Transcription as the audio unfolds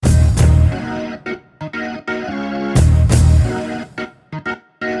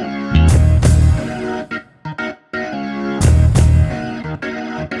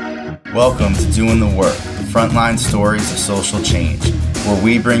Welcome to Doing the Work, frontline stories of social change, where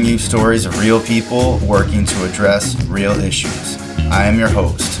we bring you stories of real people working to address real issues. I am your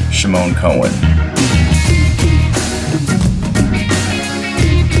host, Shimon Cohen.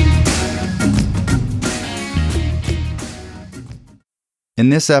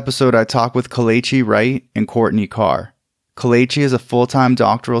 In this episode, I talk with Kelechi Wright and Courtney Carr. Kelechi is a full-time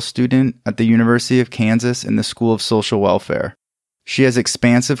doctoral student at the University of Kansas in the School of Social Welfare. She has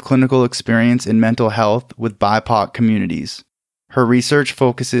expansive clinical experience in mental health with BIPOC communities. Her research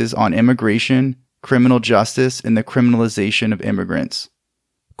focuses on immigration, criminal justice, and the criminalization of immigrants.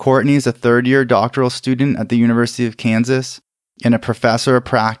 Courtney is a third-year doctoral student at the University of Kansas and a professor of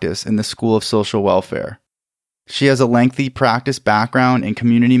practice in the School of Social Welfare. She has a lengthy practice background in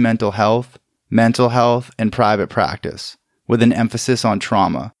community mental health, and private practice, with an emphasis on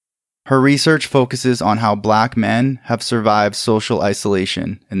trauma. Her research focuses on how Black men have survived social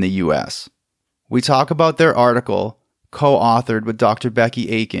isolation in the U.S. We talk about their article, co-authored with Dr. Becky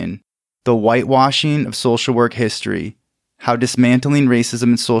Aiken, The Whitewashing of Social Work History, How Dismantling Racism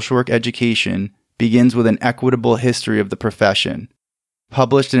in Social Work Education Begins with an Equitable History of the Profession,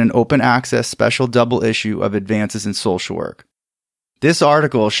 published in an open access special double issue of Advances in Social Work. This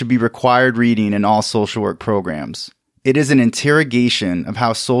article should be required reading in all social work programs. It is an interrogation of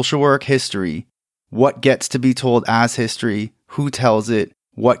how social work history, what gets to be told as history, who tells it,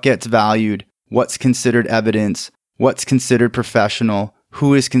 what gets valued, what's considered evidence, what's considered professional,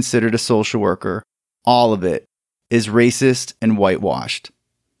 who is considered a social worker, all of it is racist and whitewashed.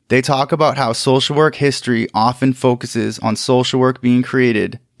 They talk about how social work history often focuses on social work being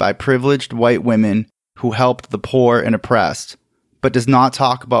created by privileged white women who helped the poor and oppressed, but does not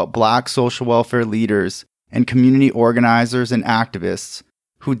talk about Black social welfare leaders and community organizers and activists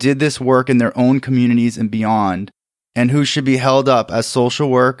who did this work in their own communities and beyond, and who should be held up as social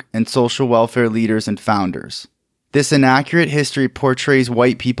work and social welfare leaders and founders. This inaccurate history portrays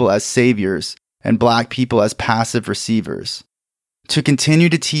white people as saviors and Black people as passive receivers. To continue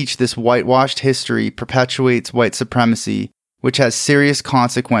to teach this whitewashed history perpetuates white supremacy, which has serious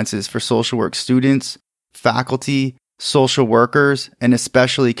consequences for social work students, faculty, social workers, and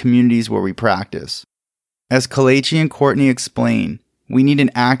especially communities where we practice. As Kelechi and Courtney explain, we need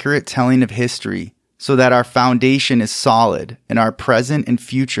an accurate telling of history so that our foundation is solid and our present and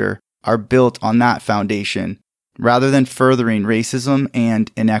future are built on that foundation, rather than furthering racism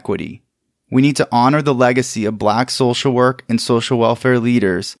and inequity. We need to honor the legacy of Black social work and social welfare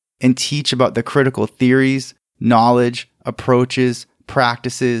leaders and teach about the critical theories, knowledge, approaches,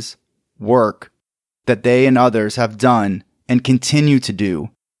 practices, work that they and others have done and continue to do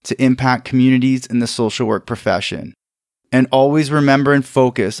to impact communities in the social work profession. And always remember and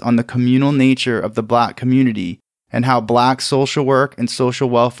focus on the communal nature of the Black community and how Black social work and social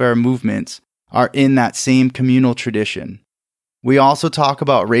welfare movements are in that same communal tradition. We also talk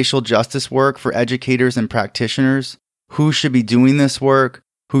about racial justice work for educators and practitioners, who should be doing this work,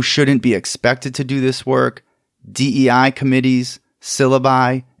 who shouldn't be expected to do this work, DEI committees,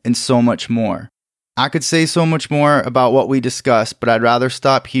 syllabi, and so much more. I could say so much more about what we discussed, but I'd rather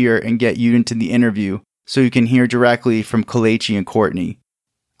stop here and get you into the interview so you can hear directly from Kelechi and Courtney.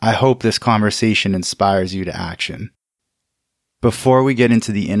 I hope this conversation inspires you to action. Before we get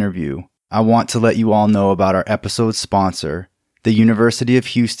into the interview, I want to let you all know about our episode sponsor, the University of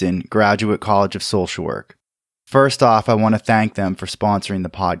Houston Graduate College of Social Work. First off, I want to thank them for sponsoring the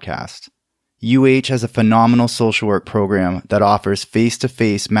podcast. UH has a phenomenal social work program that offers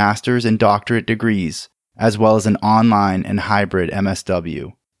face-to-face master's and doctorate degrees, as well as an online and hybrid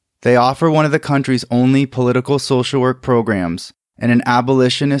MSW. They offer one of the country's only political social work programs and an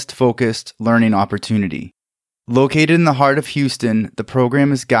abolitionist-focused learning opportunity. Located in the heart of Houston, the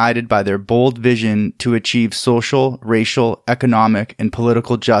program is guided by their bold vision to achieve social, racial, economic, and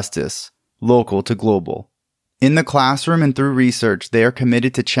political justice, local to global. In the classroom and through research, they are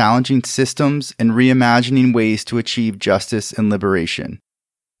committed to challenging systems and reimagining ways to achieve justice and liberation.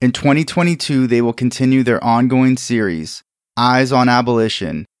 In 2022, they will continue their ongoing series, Eyes on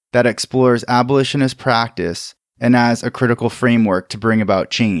Abolition, that explores abolitionist practice and as a critical framework to bring about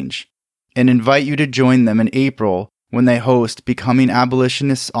change, and invite you to join them in April when they host Becoming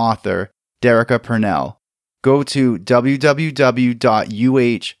Abolitionist's author, Derica Purnell. Go to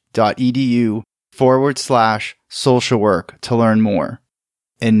www.uh.edu/social work to learn more.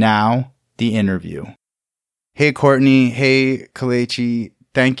 And now, the interview. Hey, Courtney. Hey, Kelechi.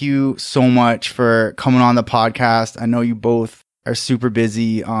 Thank you so much for coming on the podcast. I know you both are super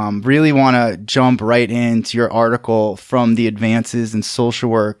busy. Really want to jump right into your article from the Advances in Social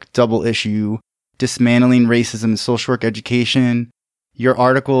Work double issue, Dismantling Racism in Social Work Education, Your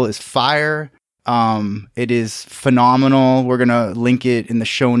article is fire. It is phenomenal. We're going to link it in the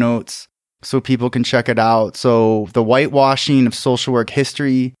show notes so people can check it out. So the whitewashing of social work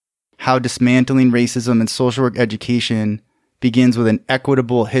history, how dismantling racism in social work education begins with an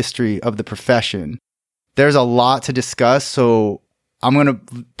equitable history of the profession. There's a lot to discuss, so I'm going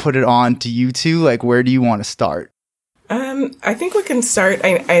to put it on to you two. Like, where do you want to start? I think we can start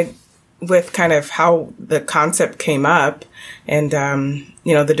with kind of how the concept came up and,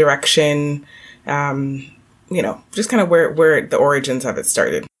 the direction, just kind of where the origins of it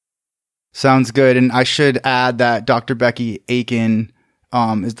started. Sounds good. And I should add that Dr. Becky Aiken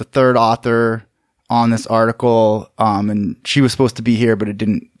is the third author on this article, and she was supposed to be here, but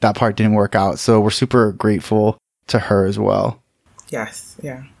that part didn't work out. So we're super grateful to her as well. Yes,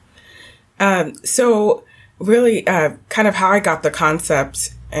 yeah. So really, kind of how I got the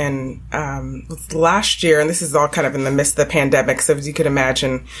concept, and last year, and this is all kind of in the midst of the pandemic. So as you could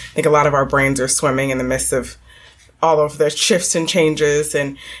imagine, I think a lot of our brains are swimming in the midst of all of the shifts and changes.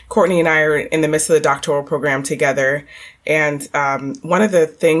 And Courtney and I are in the midst of the doctoral program together. And one of the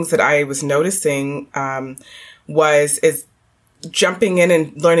things that I was noticing is jumping in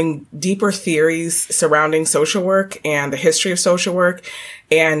and learning deeper theories surrounding social work and the history of social work,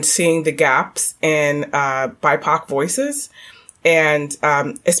 and seeing the gaps in BIPOC voices. And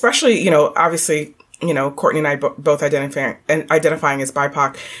especially, obviously, Courtney and I both identifying as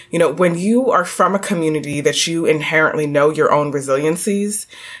BIPOC, when you are from a community that you inherently know your own resiliencies,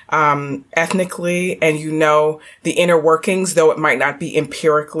 ethnically, and the inner workings, though it might not be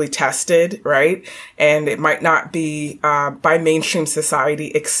empirically tested, right? And it might not be, by mainstream society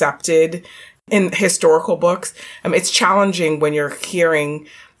accepted in historical books. It's challenging when you're hearing,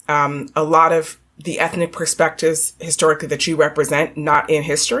 a lot of the ethnic perspectives historically that you represent, not in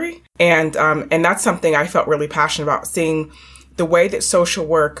history. And that's something I felt really passionate about, seeing the way that social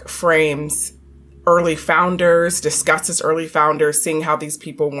work frames early founders, discusses early founders, seeing how these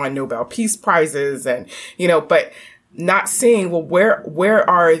people won Nobel Peace Prizes and, but not seeing, well, where's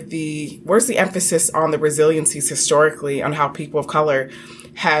the emphasis on the resiliencies historically on how people of color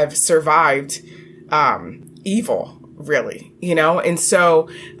have survived, evil, really, and so,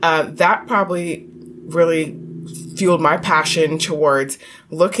 that probably really fueled my passion towards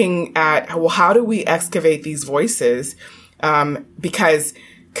looking at, well, how do we excavate these voices? Because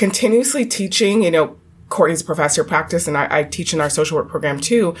continuously teaching, Courtney's a professor of practice, and I teach in our social work program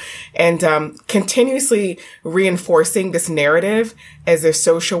too, and continuously reinforcing this narrative as if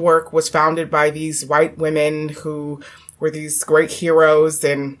social work was founded by these white women who were these great heroes,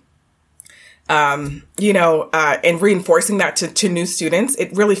 and and reinforcing that to new students,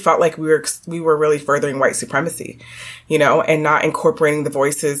 it really felt like we were really furthering white supremacy, and not incorporating the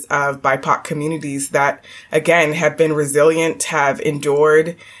voices of BIPOC communities that, again, have been resilient, have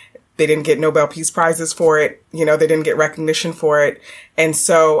endured. They didn't get Nobel Peace Prizes for it. They didn't get recognition for it. And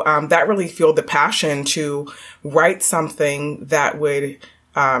so, that really fueled the passion to write something that would,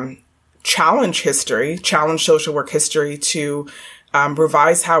 challenge history, challenge social work history, to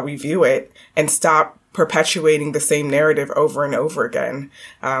revise how we view it and stop perpetuating the same narrative over and over again,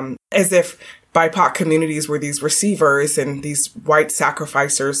 as if BIPOC communities were these receivers and these white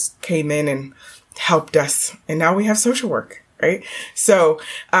sacrificers came in and helped us. And now we have social work, right? So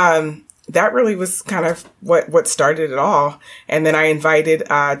that really was kind of what started it all. And then I invited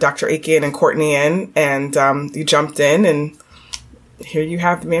Dr. Aiken and Courtney in, and you jumped in, and here you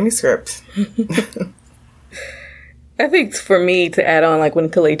have the manuscript. I think for me, to add on, like when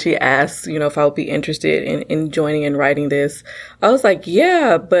Kelechi asked, if I would be interested in joining and writing this, I was like,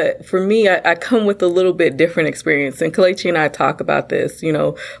 yeah, but for me, I come with a little bit different experience. And Kelechi and I talk about this,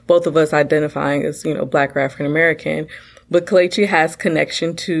 both of us identifying as, Black or African American, but Kelechi has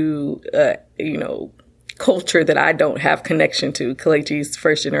connection to, culture that I don't have connection to. Kelechi's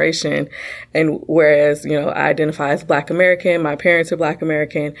first generation. And whereas, I identify as Black American, my parents are Black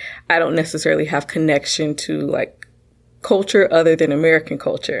American, I don't necessarily have connection to like culture other than American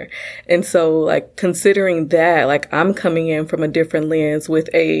culture. And so like considering that, like I'm coming in from a different lens with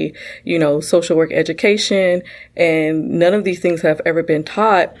a, social work education, and none of these things have ever been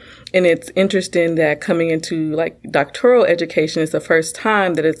taught. And it's interesting that coming into like doctoral education is the first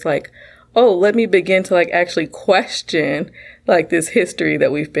time that it's like, oh, let me begin to like actually question like this history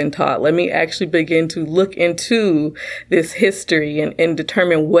that we've been taught. Let me actually begin to look into this history and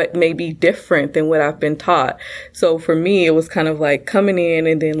determine what may be different than what I've been taught. So for me, it was kind of like coming in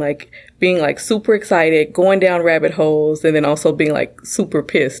and then like being like super excited, going down rabbit holes, and then also being like super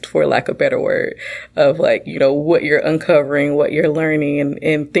pissed, for lack of a better word, of like, what you're uncovering, what you're learning,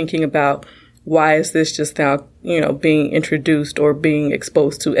 and thinking about why is this just now, being introduced or being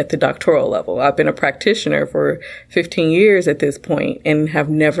exposed to at the doctoral level? I've been a practitioner for 15 years at this point and have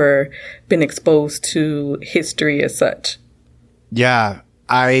never been exposed to history as such. Yeah,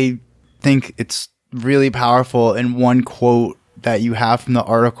 I think it's really powerful. And one quote that you have from the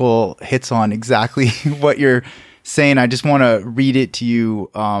article hits on exactly what you're saying. I just want to read it to you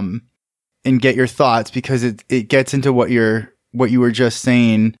and get your thoughts, because it gets into what you were just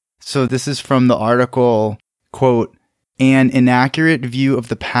saying. So this is from the article, quote, "An inaccurate view of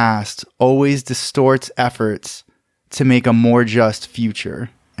the past always distorts efforts to make a more just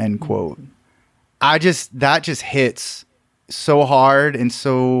future," end quote. That just hits so hard and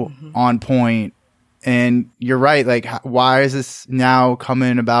so on point. And you're right. Like, why is this now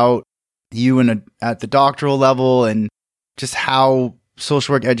coming about you at the doctoral level, and just how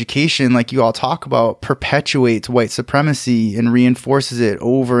social work education, like you all talk about, perpetuates white supremacy and reinforces it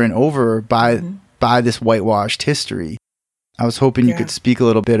over and over by this whitewashed history. I was hoping you could speak a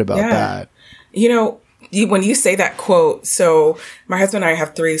little bit about that. When you say that quote, so my husband and I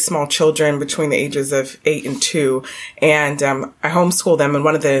have 3 small children between the ages of 8 and 2, and I homeschool them. And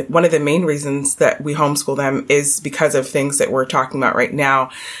one of the main reasons that we homeschool them is because of things that we're talking about right now.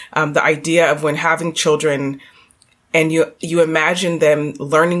 The idea of when having children, and you imagine them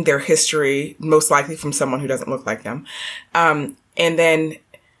learning their history, most likely from someone who doesn't look like them, and then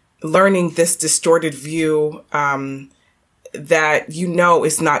learning this distorted view that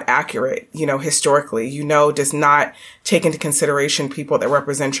is not accurate, historically, does not take into consideration people that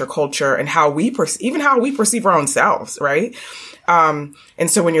represent your culture and how we perceive our own selves, right? And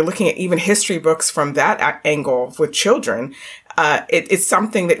so when you're looking at even history books from that angle with children, it's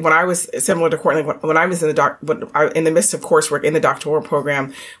something that when I was similar to Courtney, when I was in the midst of coursework in the doctoral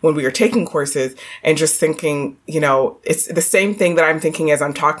program, when we were taking courses and just thinking, it's the same thing that I'm thinking as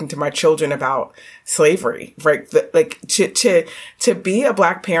I'm talking to my children about slavery, right? Like to be a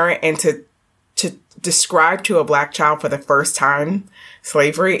Black parent and to describe to a Black child for the first time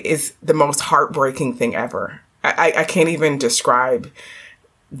slavery is the most heartbreaking thing ever. I can't even describe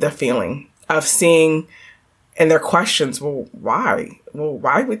the feeling of seeing. And their questions, well, why? Well,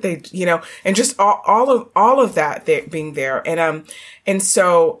 why would they, and just all of that being there. And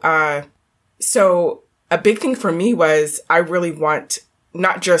so a big thing for me was I really want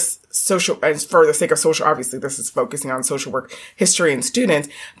not just social, and for the sake of social, obviously this is focusing on social work, history, and students,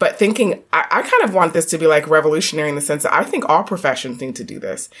 but thinking, I kind of want this to be like revolutionary in the sense that I think all professions need to do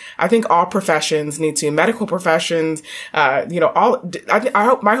this. I think all professions need to, medical professions, my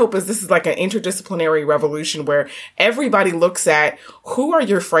hope is this is like an interdisciplinary revolution where everybody looks at who are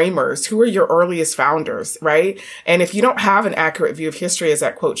your framers, who are your earliest founders, right? And if you don't have an accurate view of history, as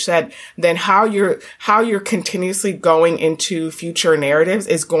that quote said, then how you're continuously going into future narratives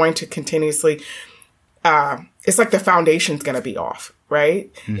is going to continuously, it's like the foundation's going to be off,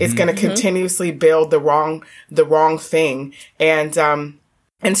 right? Mm-hmm. It's going to continuously build the wrong thing.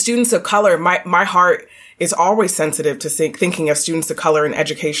 And students of color, my heart is always sensitive to thinking of students of color in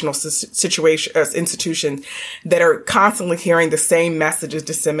educational institutions that are constantly hearing the same messages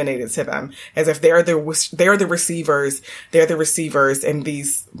disseminated to them, as if they're the receivers, and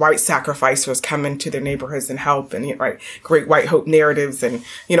these white sacrificers come into their neighborhoods and help, and right, great white hope narratives, and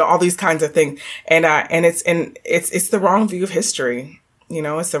all these kinds of things, and it's the wrong view of history.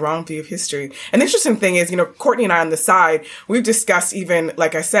 It's the wrong view of history. And the interesting thing is, Courtney and I on the side, we've discussed even,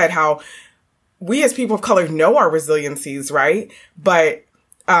 like I said, how we as people of color know our resiliencies, right? But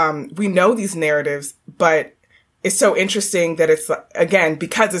we know these narratives, but it's so interesting that it's, again,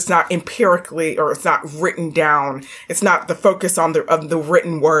 because it's not empirically, or it's not written down, it's not the focus on the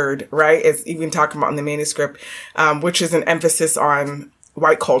written word, right? It's even talking about in the manuscript, which is an emphasis on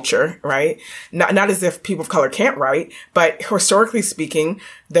white culture, right? Not as if people of color can't write, but historically speaking,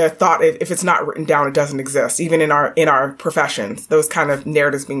 the thought if it's not written down, it doesn't exist. Even in our professions, those kind of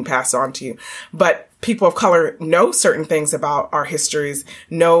narratives being passed on to you. But people of color know certain things about our histories,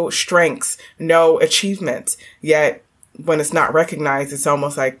 know strengths, know achievements. Yet when it's not recognized, it's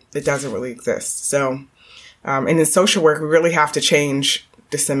almost like it doesn't really exist. So, and in social work, we really have to change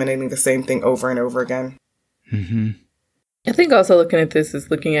disseminating the same thing over and over again. Mm-hmm. I think also looking at this is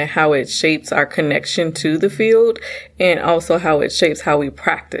looking at how it shapes our connection to the field, and also how it shapes how we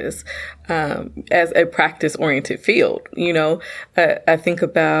practice as a practice-oriented field. I think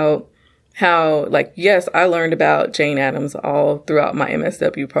about how, yes, I learned about Jane Addams all throughout my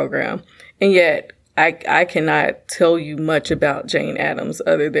MSW program, and yet I cannot tell you much about Jane Addams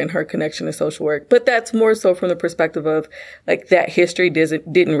other than her connection to social work. But that's more so from the perspective of like that history didn't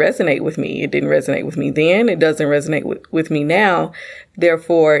resonate with me. It didn't resonate with me then. It doesn't resonate with me now.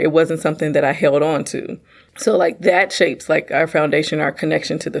 Therefore, it wasn't something that I held on to. So like that shapes like our foundation, our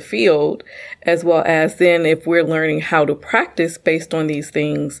connection to the field, as well as then if we're learning how to practice based on these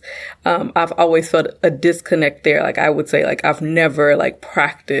things, I've always felt a disconnect there. Like I would say like I've never like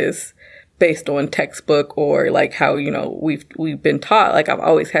practiced based on textbook or like how, we've been taught. Like I've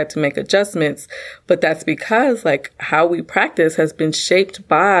always had to make adjustments, but that's because like how we practice has been shaped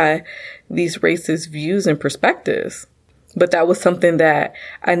by these racist views and perspectives. But that was something that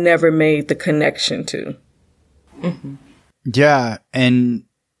I never made the connection to. Mm-hmm. Yeah. And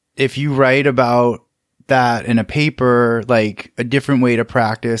if you write about that in a paper, like a different way to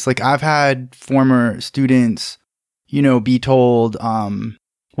practice, like I've had former students, be told,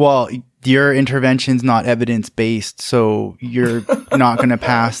 well, your intervention's not evidence-based, so you're not going to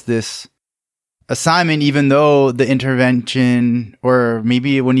pass this assignment, even though the intervention, or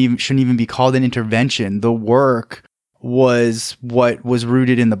maybe it shouldn't even be called an intervention. The work was what was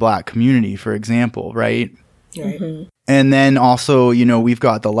rooted in the Black community, for example, right? Right. Mm-hmm. And then also, we've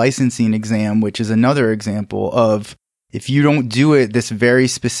got the licensing exam, which is another example of if you don't do it this very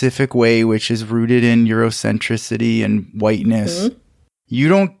specific way, which is rooted in Eurocentricity and whiteness, mm-hmm. you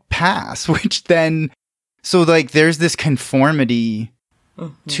don't pass, which then, so like there's this conformity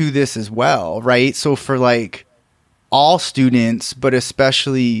mm-hmm. to this as well, right? So for like all students, but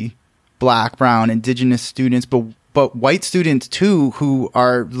especially Black, brown, Indigenous students, but white students too, who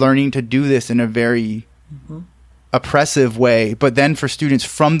are learning to do this in a very mm-hmm. oppressive way. But then for students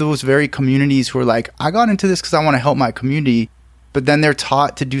from those very communities who are like, I got into this because I want to help my community, but then they're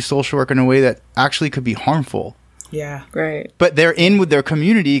taught to do social work in a way that actually could be harmful. Yeah. Right. But they're in with their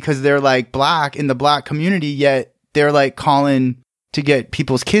community because they're like Black in the Black community, yet they're like calling to get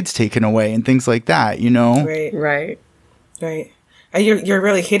people's kids taken away and things like that, Right. Right. Right. And you're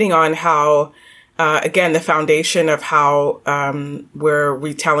really hitting on how, again, the foundation of how we're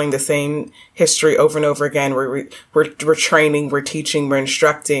retelling the same history over and over again. We're training, we're teaching, we're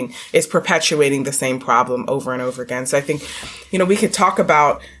instructing is perpetuating the same problem over and over again. So I think, we could talk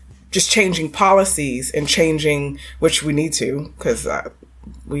about just changing policies and changing, which we need to, because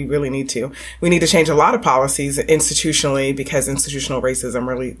we really need to. We need to change a lot of policies institutionally because institutional racism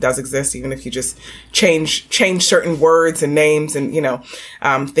really does exist, even if you just change certain words and names and,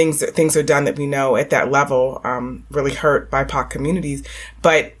 things are done that we know at that level really hurt BIPOC communities.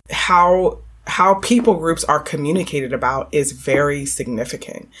 But how people groups are communicated about is very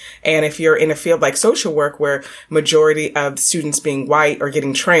significant. And if you're in a field like social work, where majority of students being white are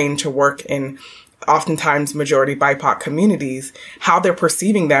getting trained to work in oftentimes majority BIPOC communities, how they're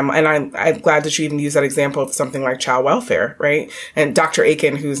perceiving them. And I'm glad that you even use that example of something like child welfare, right? And Dr.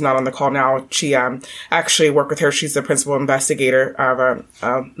 Aiken, who's not on the call now, she actually worked with her. She's the principal investigator of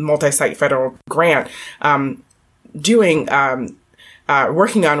a multi-site federal grant doing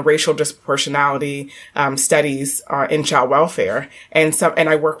working on racial disproportionality studies in child welfare, and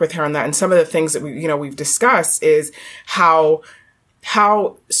I work with her on that. And some of the things that we've discussed is how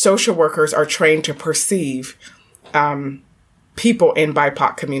social workers are trained to perceive people in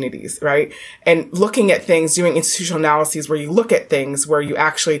BIPOC communities, right? And looking at things, doing institutional analyses where you look at things, where you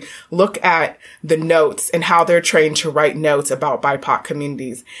actually look at the notes and how they're trained to write notes about BIPOC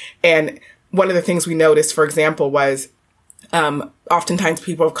communities. And one of the things we noticed, for example, was oftentimes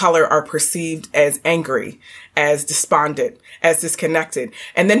people of color are perceived as angry, as despondent, as disconnected.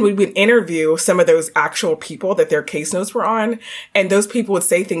 And then we would interview some of those actual people that their case notes were on. And those people would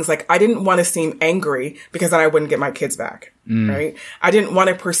say things like, I didn't want to seem angry because then I wouldn't get my kids back. Right. I didn't want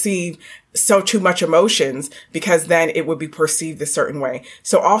to perceive too much emotions because then it would be perceived a certain way.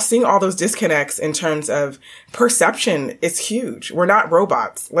 So seeing all those disconnects in terms of perception is huge. We're not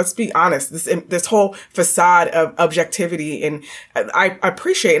robots. Let's be honest. This whole facade of objectivity, and I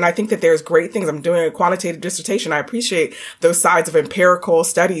appreciate, and I think that there's great things. I'm doing a quantitative dissertation. I appreciate those sides of empirical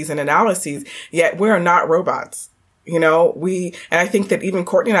studies and analyses, yet we're not robots. And I think that even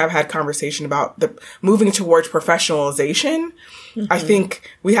Courtney and I have had conversation about the moving towards professionalization. Mm-hmm. I think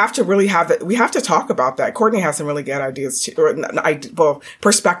we have to really we have to talk about that. Courtney has some really good ideas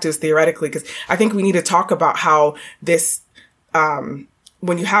perspectives theoretically, because I think we need to talk about how this, when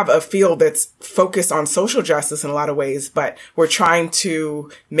you have a field that's focused on social justice in a lot of ways, but we're trying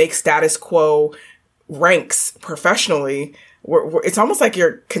to make status quo ranks professionally, it's almost like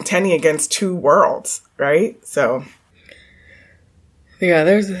you're contending against two worlds, right? So, yeah,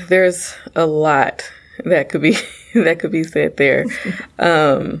 there's a lot that could be said there.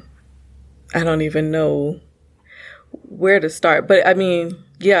 I don't even know where to start. But I mean,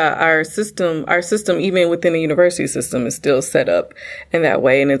 yeah, our system, even within the university system, is still set up in that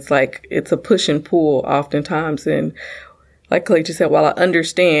way. And it's like, it's a push and pull oftentimes. And like Kelechi said, while I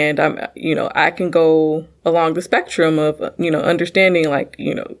understand, I can go along the spectrum of, understanding like,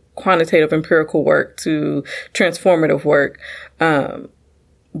 quantitative empirical work to transformative work.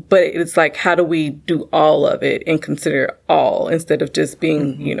 But it's like, how do we do all of it and consider all instead of just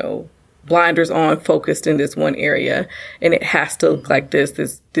being, blinders on, focused in this one area, and it has to look like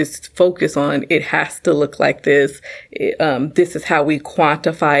this focus on, it has to look like this. This is how we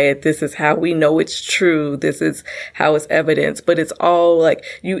quantify it. This is how we know it's true. This is how it's evidence. But it's all like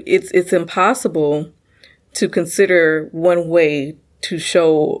it's impossible to consider one way to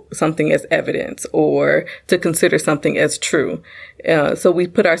show something as evidence or to consider something as true. So we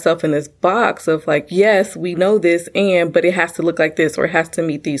put ourselves in this box of like, yes, we know this, but it has to look like this or it has to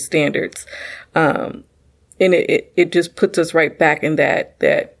meet these standards. And it just puts us right back in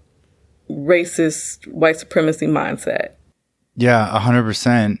that racist white supremacy mindset. Yeah,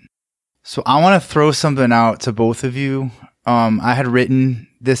 100%. So I want to throw something out to both of you. I had written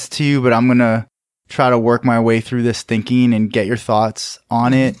this to you, but I'm going to try to work my way through this thinking and get your thoughts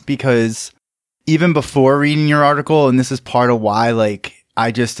on it, because even before reading your article, and this is part of why like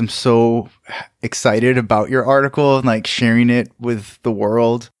I just am so excited about your article and like sharing it with the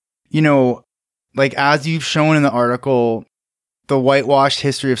world, like as you've shown in the article, the whitewashed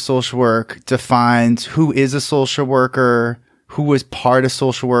history of social work defines who is a social worker, who was part of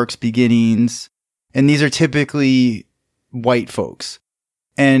social work's beginnings, and these are typically white folks.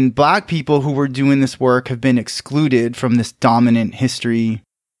 And Black people who were doing this work have been excluded from this dominant history,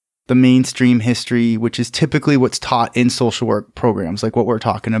 the mainstream history, which is typically what's taught in social work programs, like what we're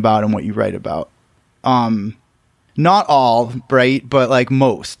talking about and what you write about. Not all, right, but like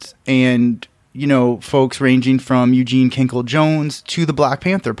most. And, folks ranging from Eugene Kinkle Jones to the Black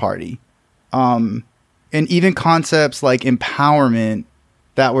Panther Party. And even concepts like empowerment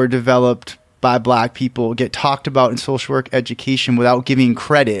that were developed by Black people get talked about in social work education without giving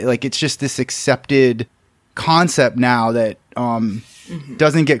credit. Like it's just this accepted concept now that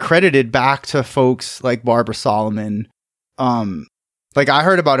doesn't get credited back to folks like Barbara Solomon. Like I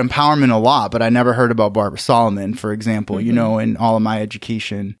heard about empowerment a lot, but I never heard about Barbara Solomon, for example, in all of my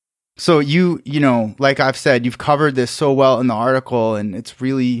education. So like I've said, you've covered this so well in the article, and it's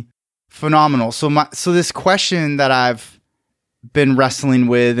really phenomenal. So this question that I've been wrestling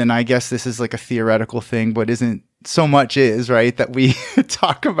with, and I guess this is like a theoretical thing, but isn't so much right, that we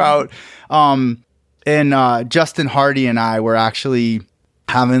talk about. And Justin Hardy and I were actually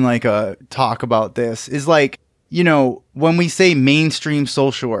having like a talk about this, is like, when we say mainstream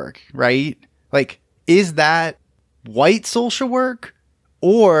social work, right? Like, is that white social work,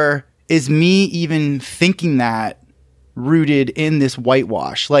 or is me even thinking that rooted in this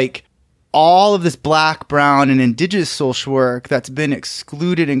whitewash? Like, all of this Black, brown, and indigenous social work that's been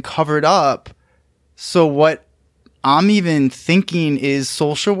excluded and covered up. So what I'm even thinking is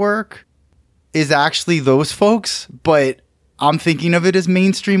social work is actually those folks, but I'm thinking of it as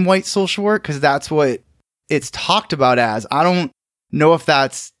mainstream white social work because that's what it's talked about as. I don't know if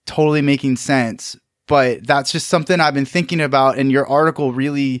that's totally making sense, but that's just something I've been thinking about. And your article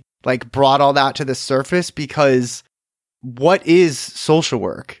really like brought all that to the surface, because what is social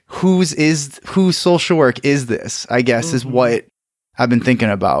work? Whose social work is this, I guess, is what I've been thinking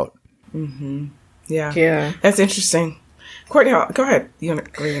about. Mm-hmm. Yeah. That's interesting. Courtney, go ahead. Were you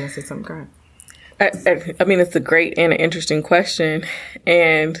going to say something? Go ahead. I mean, it's a great and an interesting question,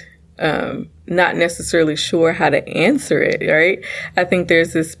 and not necessarily sure how to answer it, right? I think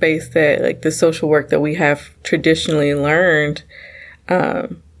there's this space that like the social work that we have traditionally learned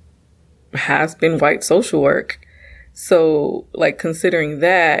has been white social work. So like considering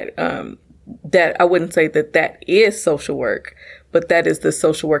that, that I wouldn't say that is social work, but that is the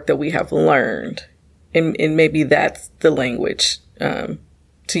social work that we have learned. And maybe that's the language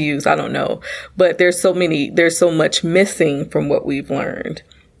to use. I don't know. But there's so much missing from what we've learned.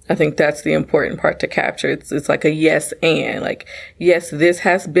 I think that's the important part to capture. It's like a yes and. Like, yes, this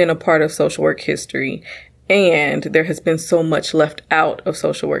has been a part of social work history, and there has been so much left out of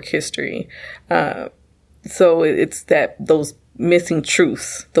social work history. So it's that those missing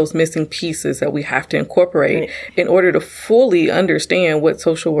truths, those missing pieces that we have to incorporate in order to fully understand what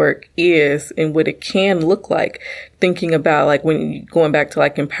social work is and what it can look like. Thinking about like when going back to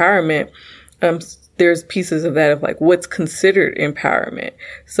like empowerment, there's pieces of that of like what's considered empowerment.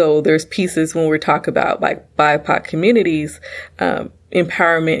 So there's pieces when we're talking about like BIPOC communities,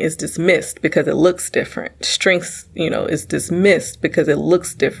 empowerment is dismissed because it looks different. Strengths, is dismissed because it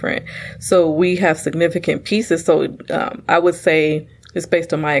looks different. So we have significant pieces. So I would say, just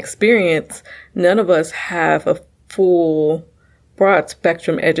based on my experience, none of us have a full, broad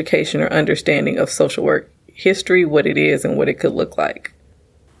spectrum education or understanding of social work history, what it is, and what it could look like.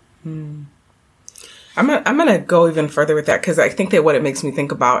 I'm gonna go even further with that, because I think that what it makes me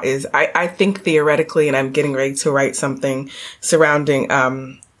think about is I think theoretically, and I'm getting ready to write something surrounding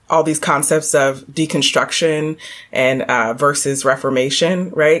all these concepts of deconstruction and versus reformation,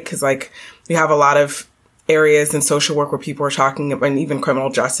 right? Because like we have a lot of areas in social work where people are talking, and even criminal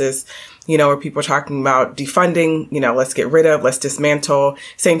justice, where people are talking about defunding, let's get rid of, let's dismantle.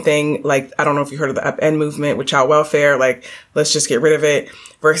 Same thing, like, I don't know if you heard of the Upend movement with child welfare, like, let's just get rid of it,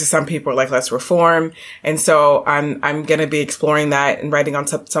 versus some people are like, let's reform. And so I'm going to be exploring that and writing on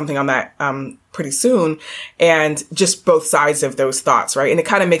something on that, pretty soon, and just both sides of those thoughts, right? And it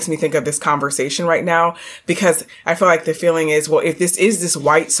kind of makes me think of this conversation right now, because I feel like the feeling is, well, if this is this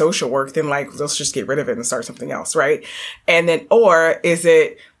white social work, then like, let's just get rid of it and start something else, right? And then, or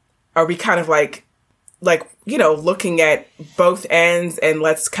are we kind of like, looking at both ends, and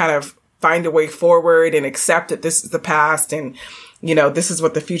let's kind of find a way forward and accept that this is the past, and, this is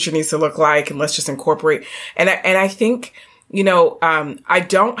what the future needs to look like, and let's just incorporate. And I think, I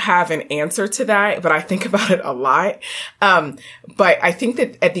don't have an answer to that, but I think about it a lot. But I think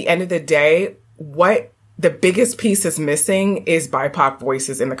that at the end of the day, what the biggest piece is missing is BIPOC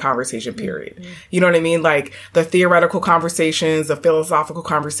voices in the conversation period. Mm-hmm. You know what I mean? Like the theoretical conversations, the philosophical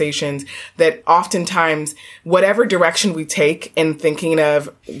conversations that oftentimes, whatever direction we take in thinking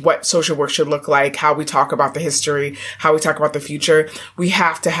of what social work should look like, how we talk about the history, how we talk about the future, we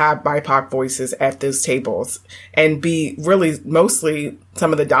have to have BIPOC voices at those tables and be really mostly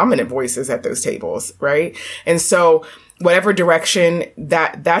some of the dominant voices at those tables, right? And so whatever direction,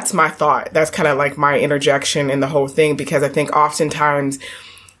 that's my thought. That's kind of like my interjection in the whole thing, because I think oftentimes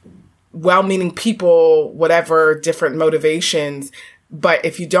well-meaning people, whatever different motivations, but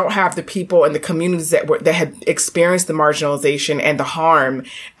if you don't have the people and the communities that had experienced the marginalization and the harm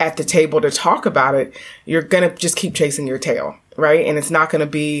at the table to talk about it, you're going to just keep chasing your tail, right? And it's not going to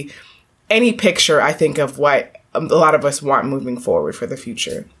be any picture, I think, of what a lot of us want moving forward for the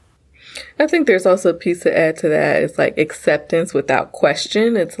future. I think there's also a piece to add to that. It's like acceptance without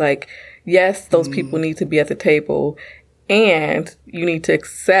question. It's like, yes, those people need to be at the table, and you need to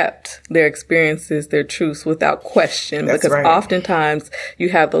accept their experiences, their truths without question. That's because right. Oftentimes you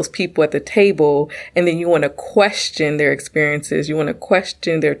have those people at the table, and then you want to question their experiences. You want to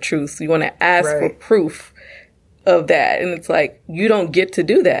question their truths. You want to ask for proof of that. And it's like, you don't get to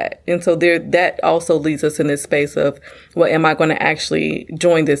do that. And so that also leads us in this space of, well, am I going to actually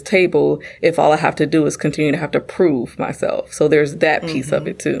join this table if all I have to do is continue to have to prove myself? So there's that piece of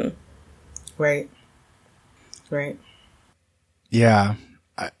it too. Right. Yeah.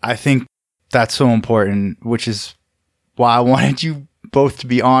 I think that's so important, which is why I wanted you both to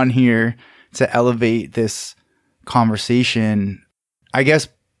be on here to elevate this conversation. I guess,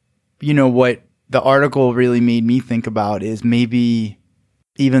 what the article really made me think about is maybe,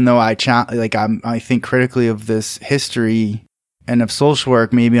 even though I think critically of this history and of social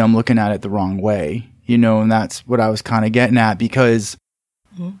work, maybe I'm looking at it the wrong way, and that's what I was kind of getting at, because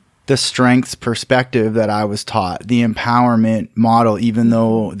the strengths perspective that I was taught, the empowerment model, even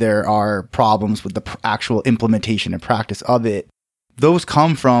though there are problems with the actual implementation and practice of it, those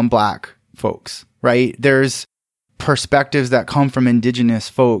come from Black folks, right? There's perspectives that come from Indigenous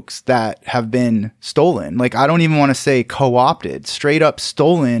folks that have been stolen. Like, I don't even want to say co-opted, straight up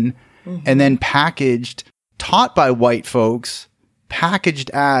stolen, and then packaged, taught by white folks,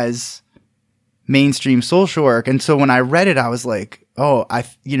 packaged as mainstream social work. And so when I read it, I was like, oh,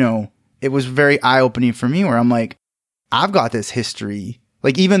 it was very eye-opening for me, where I'm like, I've got this history.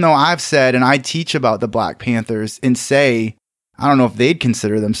 Like, even though I've said, and I teach about the Black Panthers and say, I don't know if they'd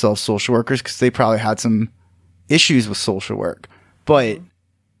consider themselves social workers, because they probably had some issues with social work, but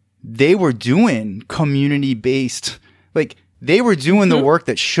they were doing community-based, like they were doing the work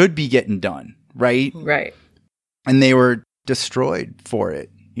that should be getting done, right? Right. And they were destroyed for it,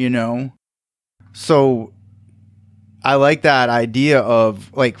 So I like that idea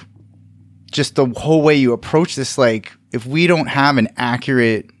of like just the whole way you approach this. Like, if we don't have an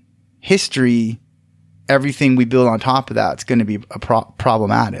accurate history, everything we build on top of that is going to be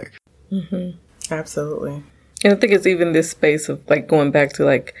problematic. Absolutely. And I think it's even this space of like going back to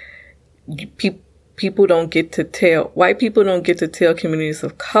like people don't get to tell, white people don't get to tell communities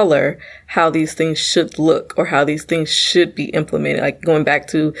of color how these things should look or how these things should be implemented. Like going back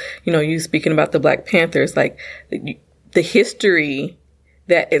to, you speaking about the Black Panthers, like the history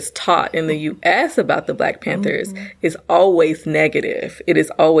that is taught in the U.S. about the Black Panthers is always negative. It is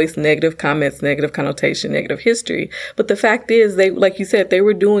always negative comments, negative connotation, negative history. But the fact is, they, like you said, they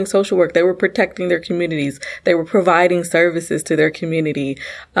were doing social work. They were protecting their communities. They were providing services to their community.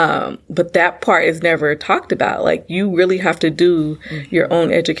 But that part is never talked about. Like, you really have to do your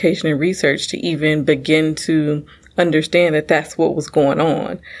own education and research to even begin to understand that that's what was going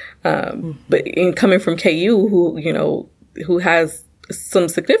on. But in coming from KU, who has some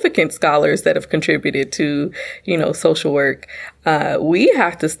significant scholars that have contributed to, social work, we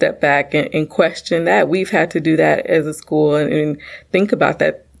have to step back and question that. We've had to do that as a school and think about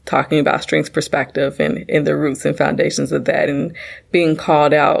that, talking about strengths perspective and the roots and foundations of that, and being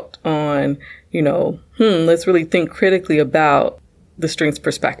called out on, let's really think critically about the strengths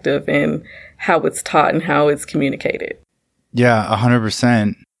perspective and how it's taught and how it's communicated. Yeah,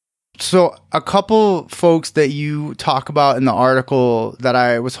 100%. So a couple folks that you talk about in the article that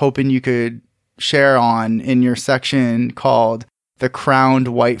I was hoping you could share on in your section called The Crowned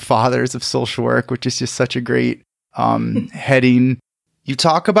White Fathers of Social Work, which is just such a great heading. You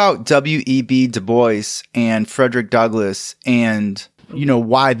talk about W.E.B. Du Bois and Frederick Douglass and,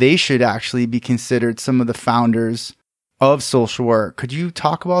 why they should actually be considered some of the founders of social work. Could you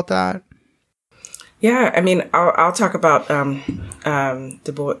talk about that? Yeah, I mean, I'll talk about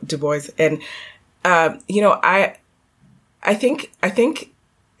Du Bois, and I think,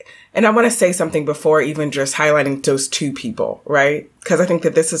 and I want to say something before even just highlighting those two people, right? Because I think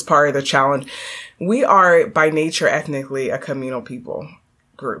that this is part of the challenge. We are by nature ethnically a communal people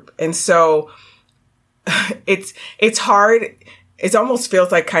group, and so it's hard. It almost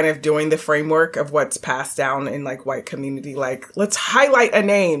feels like kind of doing the framework of what's passed down in like white community, like let's highlight a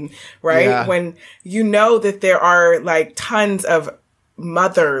name, right? Yeah. When you know that there are like tons of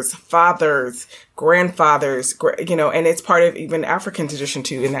mothers, fathers, grandfathers, and it's part of even African tradition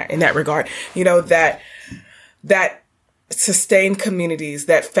too in that regard, that sustained communities,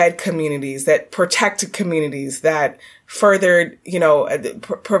 that fed communities, that protected communities, that furthered,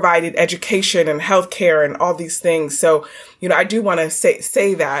 provided education and healthcare and all these things. So, I do want to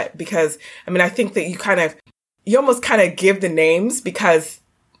say that because, I think that you almost kind of give the names because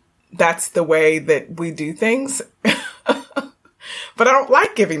that's the way that we do things. But I don't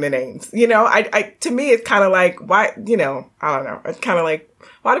like giving the names, to me, it's kind of like, why, I don't know. It's kind of like,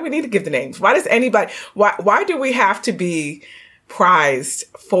 why do we need to give the names? Why does anybody, why do we have to be prized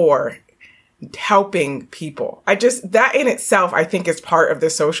for helping people? That in itself, I think is part of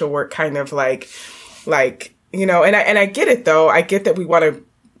the social work kind of like, and I get it though. I get that we want to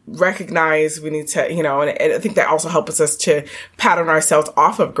recognize, we need to, and I think that also helps us to pattern ourselves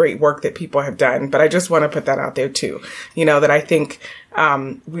off of great work that people have done. But I just want to put that out there too, that I think,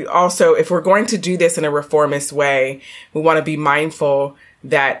 we also, if we're going to do this in a reformist way, we want to be mindful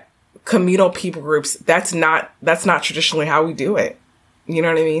that communal people groups, that's not traditionally how we do it. You know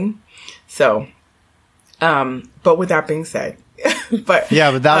what I mean? So, but with that being said, but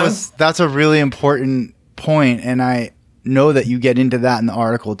that's a really important point. And I know that you get into that in the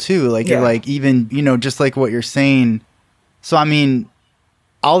article too. Like, you're like, even, just like what you're saying. So,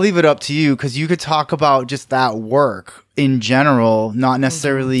 I'll leave it up to you because you could talk about just that work in general, not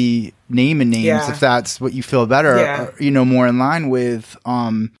necessarily naming names if that's what you feel better, or, more in line with,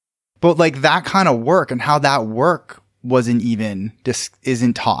 but like that kind of work and how that work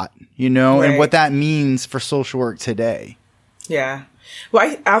isn't taught, right. And what that means for social work today. Yeah.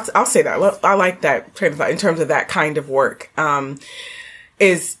 Well, I'll say that. I like that train of thought in terms of that kind of work.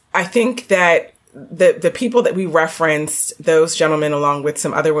 Is I think that the people that we referenced, those gentlemen, along with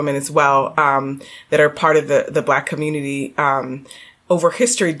some other women as well, that are part of the Black community, over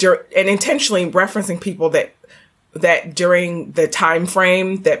history, and intentionally referencing people that during the time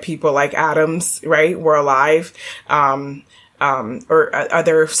frame that people like Adams, right, were alive, or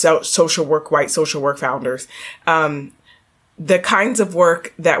other white social work founders, the kinds of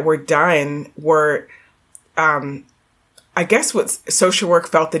work that were done were, I guess what social work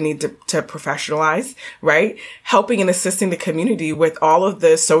felt the need to professionalize, right? Helping and assisting the community with all of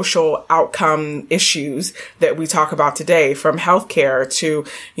the social outcome issues that we talk about today, from healthcare to,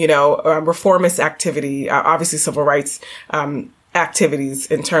 reformist activity, obviously civil rights, activities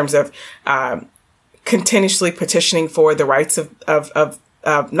in terms of, continuously petitioning for the rights of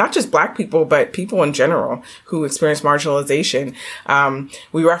not just Black people, but people in general who experience marginalization.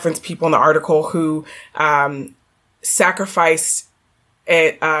 We reference people in the article who, sacrificed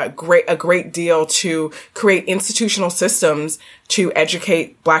a great deal to create institutional systems to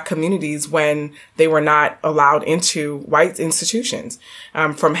educate Black communities when they were not allowed into white institutions,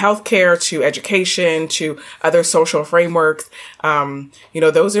 from healthcare to education to other social frameworks.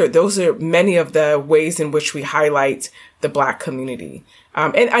 Those are many of the ways in which we highlight the Black community.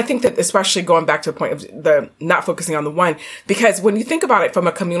 And I think that especially going back to the point of the not focusing on the one, because when you think about it from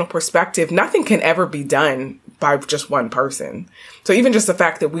a communal perspective, nothing can ever be done by just one person. So even just the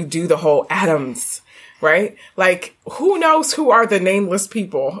fact that we do the whole atoms, right? Like, who knows who are the nameless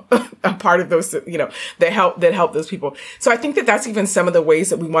people, a part of those, that help those people. So I think that that's even some of the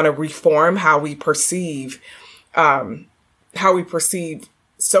ways that we want to reform how we perceive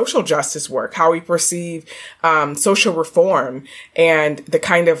social justice work, how we perceive social reform, and the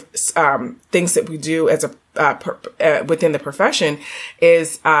kind of things that we do as within the profession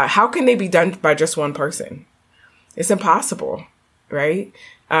is how can they be done by just one person? It's impossible, right?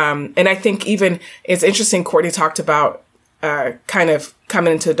 And I think even it's interesting, Courtney talked about kind of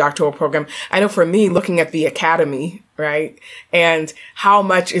coming into the doctoral program. I know for me, looking at the academy, right, and how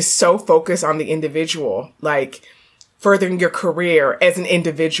much is so focused on the individual, like furthering your career as an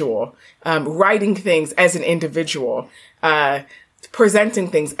individual, writing things as an individual, presenting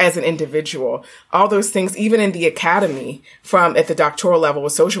things as an individual, all those things, even in the academy, from at the doctoral level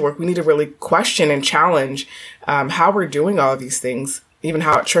with social work, we need to really question and challenge how we're doing all of these things, even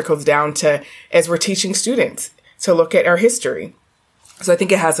how it trickles down to as we're teaching students to look at our history. So I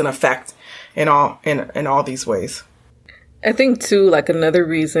think it has an effect in all these ways. I think too, like another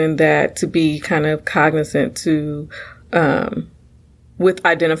reason that to be kind of cognizant to, with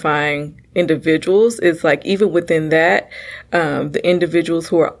identifying individuals is like, even within that, the individuals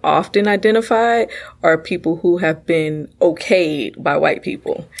who are often identified are people who have been okayed by white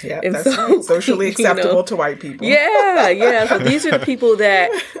people. Yeah, and that's right. Socially acceptable to white people. Yeah. So these are the people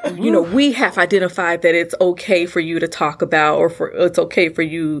that, we have identified that it's okay for you to talk about or it's okay for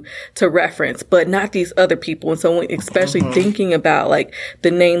you to reference, but not these other people. And so especially thinking about like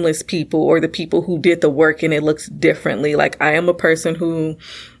the nameless people or the people who did the work and it looks differently. Like I am a person who,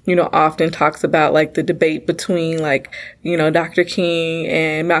 often talks about like the debate between like, Dr. King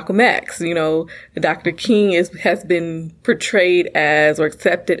and Malcolm X. Dr. King has been portrayed as or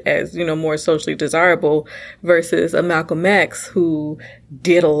accepted as, more socially desirable versus a Malcolm X who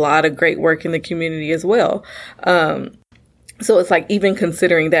did a lot of great work in the community as well. So it's like, even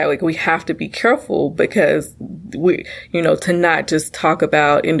considering that, like, we have to be careful because we, to not just talk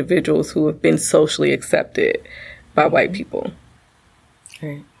about individuals who have been socially accepted by white people.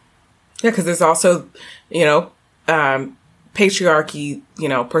 Right. Yeah, because there's also, patriarchy,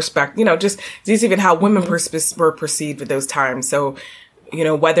 perspective, just even how women were perceived at those times. So,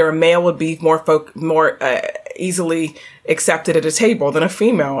 whether a male would be more easily accepted at a table than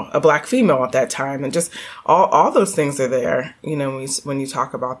a Black female at that time, and just all those things are there. When you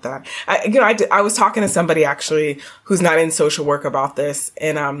talk about that, I was talking to somebody actually who's not in social work about this,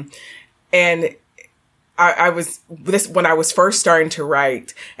 and I was when I was first starting to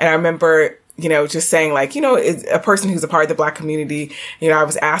write, and I remember, just saying like, a person who's a part of the Black community, I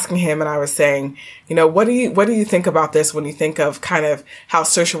was asking him and I was saying, what do you think about this when you think of kind of how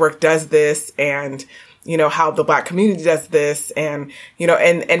social work does this and, how the Black community does this and,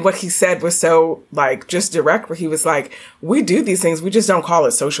 and what he said was so like just direct, where he was like, we do these things, we just don't call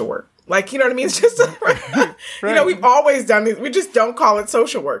it social work. Like, you know what I mean? It's just, right. We've always done this. We just don't call it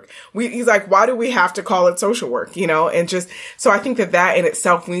social work. He's like, why do we have to call it social work? And just, so I think that in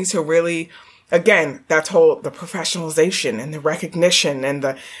itself, we need to really, again, the professionalization and the recognition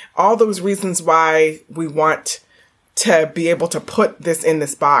and all those reasons why we want to be able to put this in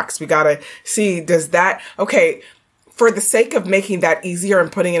this box. We got to see, for the sake of making that easier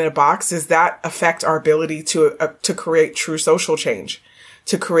and putting it in a box, does that affect our ability to create true social change?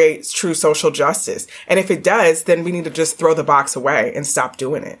 To create true social justice. And if it does, then we need to just throw the box away and stop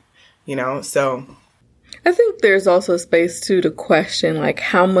doing it, so. I think there's also space too to question like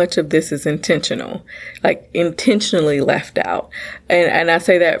how much of this is intentional, like intentionally left out. And I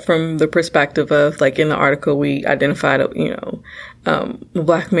say that from the perspective of like in the article we identified, a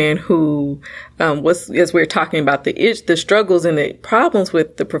Black man who was, as we were talking about the struggles and the problems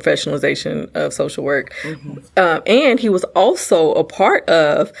with the professionalization of social work. And he was also a part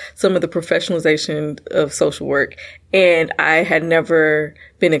of some of the professionalization of social work. And I had never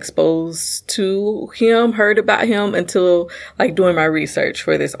been exposed to him, heard about him until like doing my research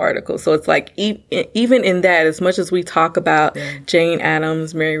for this article. So it's like, even in that, as much as we talk about Jane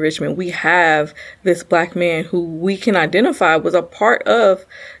Addams, Mary Richmond, we have this Black man who we can identify was a part of,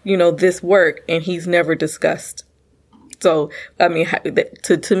 this work, and he's never discussed. So, I mean,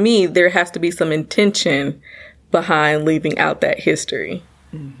 to me, there has to be some intention behind leaving out that history.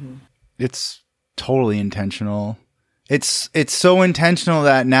 Mm-hmm. It's totally intentional. It's so intentional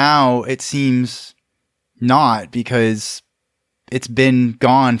that now it seems not, because it's been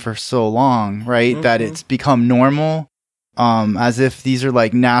gone for so long, right? Mm-hmm. That it's become normal, as if these are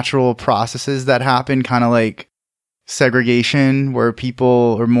like natural processes that happen, kind of like segregation, where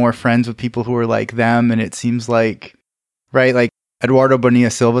people are more friends with people who are like them. And it seems like, right, like Eduardo Bonilla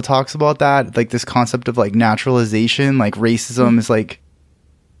Silva talks about that, like this concept of like naturalization, like racism is like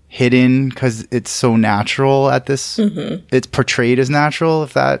hidden because it's so natural at this, it's portrayed as natural,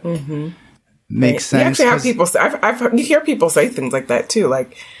 if that makes sense. You actually have people say, you hear people say things like that too,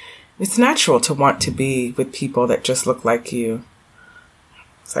 like it's natural to want to be with people that just look like you.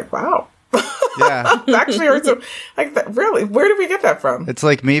 It's like, wow. Yeah. Actually hurts like that. Really? Where did we get that from? It's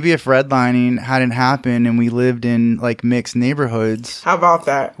like, maybe if redlining hadn't happened and we lived in like mixed neighborhoods, how about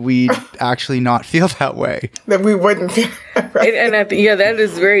that? We'd actually not feel that way. That we wouldn't feel right. And I think, that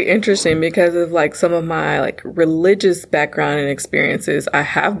is very interesting, because of like some of my like religious background and experiences. I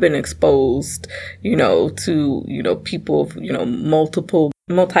have been exposed, to, people of,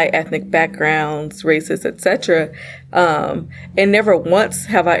 multi-ethnic backgrounds, races, etc. And never once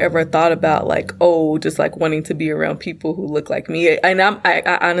have I ever thought about like, just like wanting to be around people who look like me. And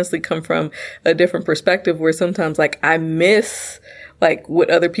I honestly come from a different perspective, where sometimes like I miss like what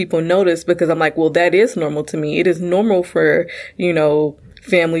other people notice, because I'm like, well, that is normal to me. It is normal for,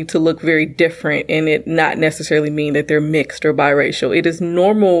 family to look very different, and it not necessarily mean that they're mixed or biracial. It is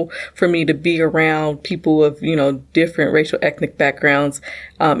normal for me to be around people of, different racial ethnic backgrounds,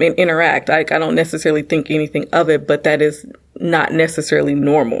 and interact. I don't necessarily think anything of it, but that is not necessarily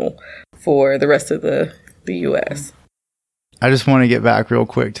normal for the rest of the U.S. I just want to get back real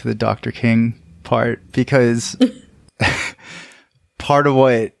quick to the Dr. King part, because part of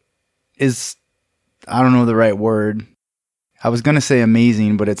what is, I don't know the right word, I was going to say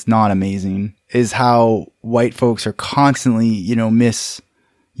amazing, but it's not amazing, is how white folks are constantly,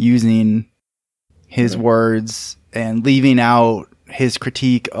 misusing his words and leaving out his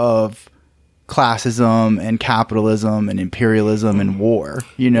critique of classism and capitalism and imperialism and war,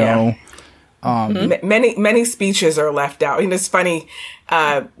 Yeah. Many speeches are left out. It's funny,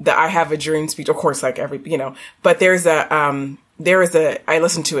 that I Have a Dream speech, of course, like every, but there's I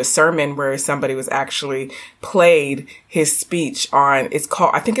listened to a sermon where somebody was actually played his speech on,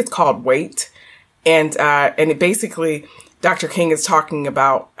 I think it's called Wait. And it basically, Dr. King is talking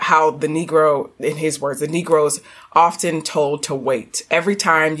about how the Negro, in his words, the Negro's often told to wait. Every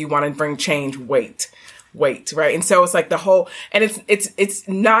time you want to bring change, wait, right? And so it's like the whole, and it's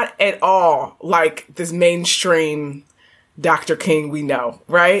not at all like this mainstream Dr. King we know,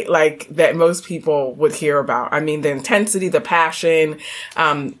 right? Like that most people would hear about. I mean, the intensity, the passion,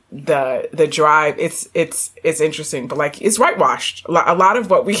 the drive, it's interesting, but like it's whitewashed. A lot of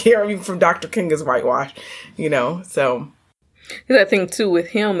what we hear from Dr. King is whitewashed, so. I think too with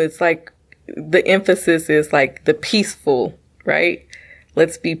him, it's like the emphasis is like the peaceful, right?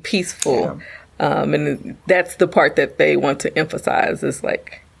 Let's be peaceful. Yeah. And that's the part that they want to emphasize is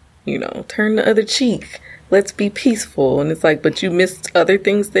like, turn the other cheek. Let's be peaceful. And it's like, but you missed other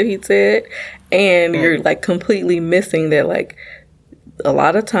things that he said. And you're like completely missing that, like, a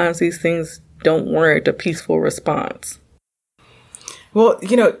lot of times these things don't warrant a peaceful response. Well,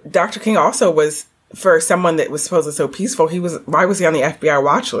 Dr. King also was, for someone that was supposedly so peaceful, why was he on the FBI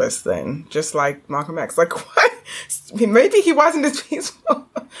watch list then? Just like Malcolm X. Like, what? Maybe he wasn't as peaceful.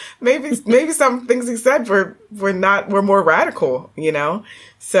 maybe some things he said were more radical,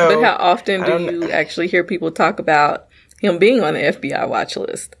 So, but how often do you actually hear people talk about him being on the FBI watch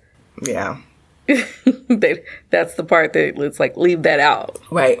list? Yeah. That's the part that let's like leave that out.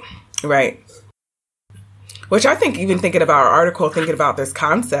 Right. Which I think, even thinking about our article, thinking about this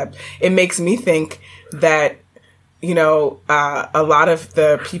concept, it makes me think that, a lot of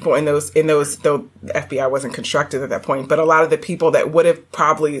the people in those, though the FBI wasn't constructed at that point, but a lot of the people that would have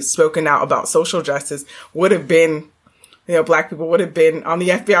probably spoken out about social justice would have been, Black people would have been on the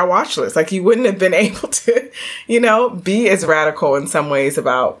FBI watch list. Like, you wouldn't have been able to, be as radical in some ways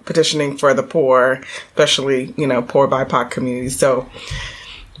about petitioning for the poor, especially, poor BIPOC communities. So,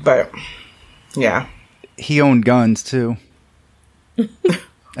 but yeah. He owned guns too.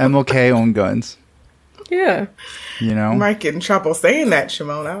 MLK owned guns. Yeah. Might get in trouble saying that,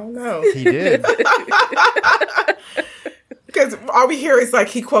 Shimon. I don't know. He did. Because all we hear is like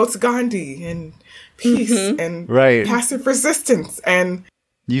he quotes Gandhi and peace and passive resistance. And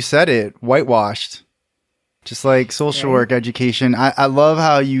you said it, whitewashed. Just like social work education. I love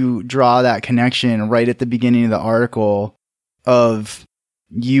how you draw that connection right at the beginning of the article of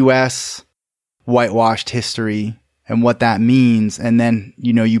U.S. whitewashed history and what that means. And then,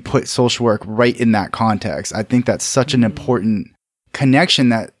 you put social work right in that context. I think that's such an important connection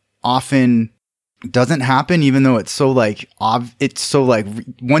that often doesn't happen, even though it's so like,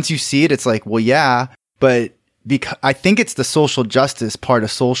 once you see it, it's like, well, yeah, but because I think it's the social justice part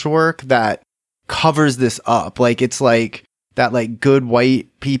of social work that covers this up. Like, it's like that, like, good white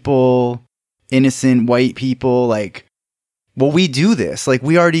people, innocent white people, like, well, we do this. Like,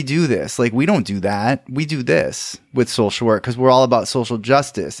 we already do this. Like, we don't do that. We do this with social work because we're all about social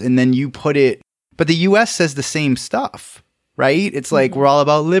justice. And then you put it, but the US says the same stuff, right? It's like, we're all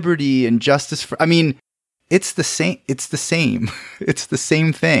about liberty and justice for, I mean, it's the same. It's the same. It's the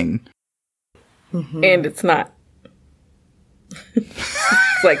same thing. And it's not.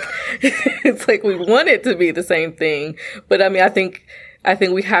 It's like we want it to be the same thing, but I mean, I think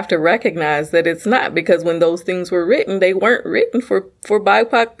we have to recognize that it's not, because when those things were written, they weren't written for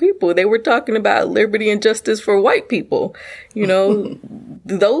BIPOC people. They were talking about liberty and justice for white people.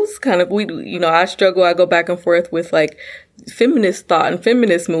 Those kind of, I struggle. I go back and forth with like feminist thought and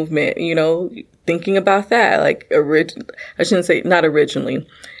feminist movement. Thinking about that, like I shouldn't say not originally,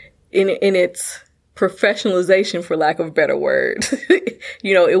 in its professionalization, for lack of a better word.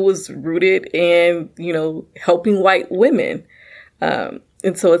 It was rooted in, helping white women. And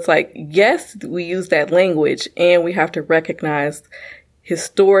so it's like, yes, we use that language, and we have to recognize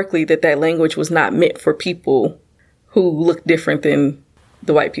historically that language was not meant for people who look different than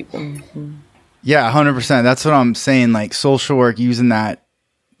the white people. Yeah, 100%. That's what I'm saying. Like, social work using that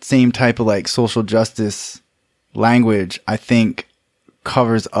same type of like social justice language, I think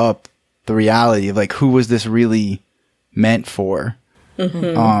covers up the reality of like, who was this really meant for?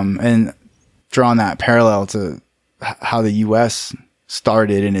 And drawing that parallel to how the U.S.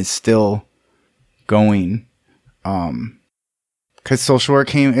 started and is still going, because social work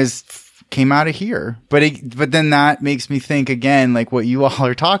came out of here, but then that makes me think again, like what you all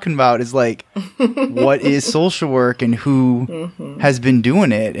are talking about is like, what is social work and who has been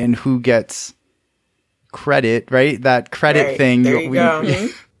doing it and who gets credit, right? That credit thing. There you go.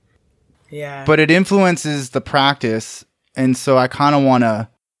 Yeah. But it influences the practice. And so I kind of want to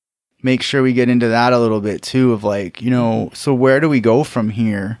make sure we get into that a little bit too, of like, so where do we go from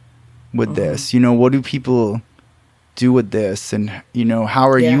here with this? What do people do with this? And, how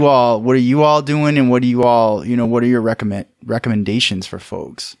are you all, what are you all doing? And what do you all, what are your recommendations for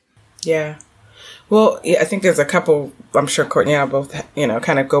folks? Yeah. Well, I think there's a couple, I'm sure Courtney and I both,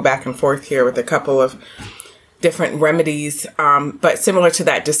 kind of go back and forth here with a couple of different remedies, but similar to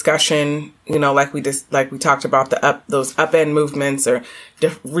that discussion, like we talked about those upend movements or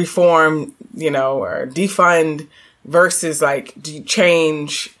reform, or defund versus like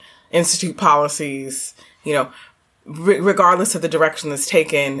change, institute policies, regardless of the direction that's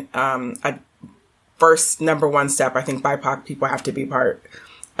taken. First, number one step, I think BIPOC people have to be part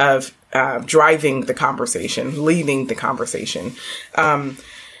of driving the conversation, leading the conversation.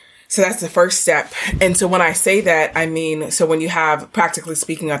 So that's the first step. And so when I say that, I mean, so when you have, practically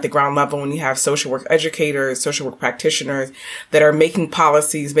speaking, at the ground level, when you have social work educators, social work practitioners that are making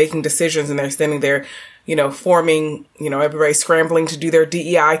policies, making decisions, and they're standing there, forming, everybody scrambling to do their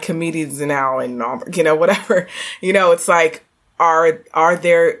DEI committees now and all, whatever, it's like,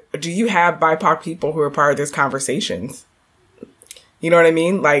 do you have BIPOC people who are part of those conversations? You know what I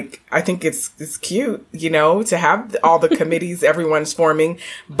mean? Like, I think it's cute, to have all the committees everyone's forming,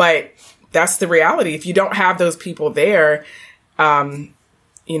 but that's the reality. If you don't have those people there, I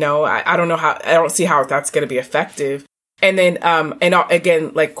don't know I don't see how that's going to be effective. And then,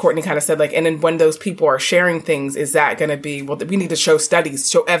 again, like Courtney kind of said, like, and then when those people are sharing things, is that going to be, well, we need to show studies,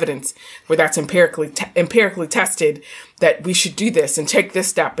 show evidence where that's empirically tested that we should do this and take this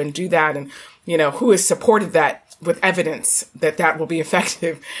step and do that. And, who has supported that with evidence that will be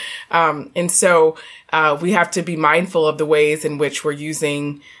effective. And so we have to be mindful of the ways in which we're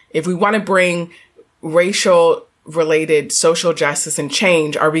using, if we want to bring racial related social justice and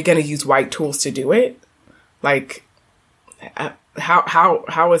change, are we going to use white tools to do it? Like,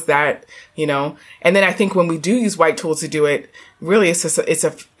 how is that, And then I think when we do use white tools to do it, really it's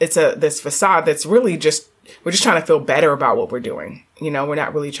this facade that's really just, we're just trying to feel better about what we're doing. We're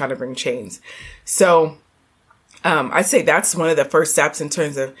not really trying to bring change. So, I'd say that's one of the first steps in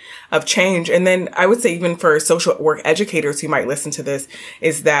terms of change. And then I would say even for social work educators who might listen to this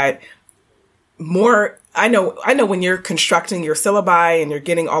is that more, I know when you're constructing your syllabi and you're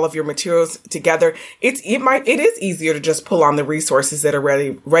getting all of your materials together, it is easier to just pull on the resources that are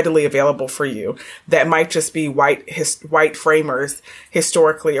readily available for you. That might just be white framers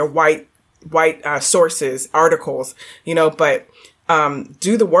historically, or white sources, articles, but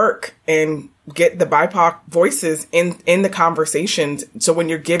do the work and get the BIPOC voices in the conversations. So when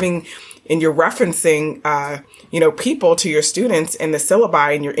you're giving and you're referencing, people to your students in the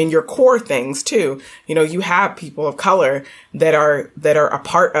syllabi and in your core things too, you have people of color that are a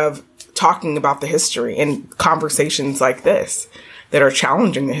part of talking about the history and conversations like this that are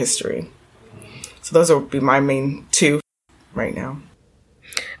challenging the history. So those would be my main two right now.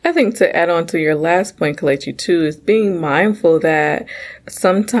 I think to add on to your last point, Kelechi, too, is being mindful that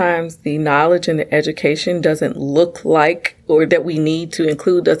sometimes the knowledge and the education doesn't look like, or that we need to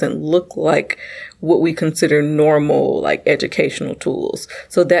include doesn't look like what we consider normal, like educational tools.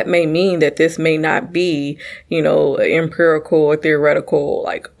 So that may mean that this may not be, an empirical or theoretical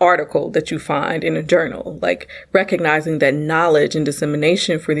like article that you find in a journal. Like recognizing that knowledge and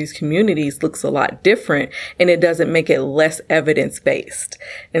dissemination for these communities looks a lot different, and it doesn't make it less evidence-based.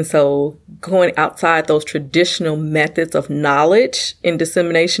 And so going outside those traditional methods of knowledge and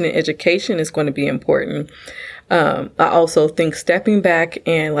dissemination and education is going to be important. I also think stepping back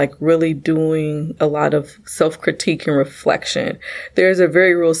and like really doing a lot of self-critique and reflection. There's a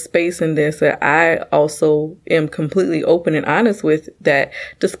very real space in this that I also am completely open and honest with, that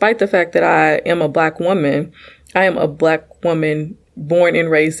despite the fact that I am a Black woman, I am a Black woman born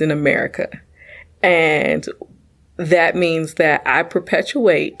and raised in America. And that means that I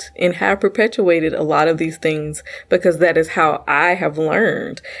perpetuate and have perpetuated a lot of these things because that is how I have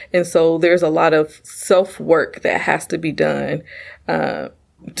learned. And so there's a lot of self-work that has to be done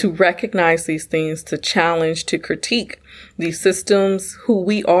to recognize these things, to challenge, to critique these systems, who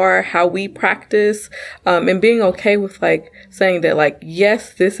we are, how we practice, and being okay with like saying that like,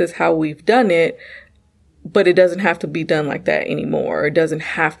 yes, this is how we've done it, but it doesn't have to be done like that anymore. It doesn't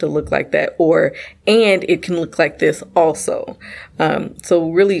have to look like that, and it can look like this also. So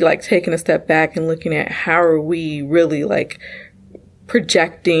really like taking a step back and looking at how are we really like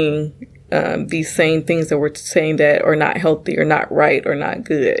projecting these same things that we're saying that are not healthy or not right or not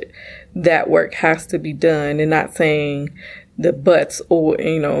good. That work has to be done, and not saying the buts or,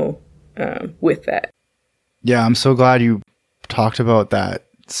 with that. Yeah, I'm so glad you talked about that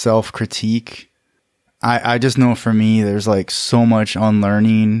self-critique. I just know for me, there's like so much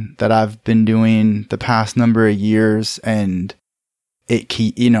unlearning that I've been doing the past number of years, and it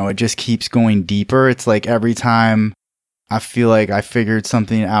just keeps going deeper. It's like every time I feel like I figured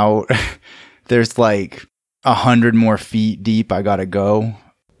something out, there's like 100 more feet deep I gotta go.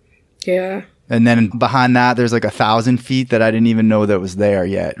 Yeah. And then behind that, there's like 1,000 feet that I didn't even know that was there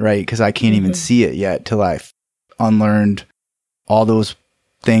yet, right? Because I can't even see it yet till I unlearned all those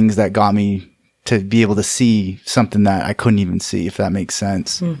things that got me to be able to see something that I couldn't even see, if that makes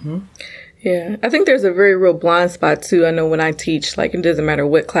sense. Mm-hmm. Yeah, I think there's a very real blind spot too. I know when I teach, like it doesn't matter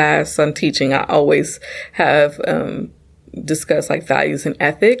what class I'm teaching, I always have discuss like values and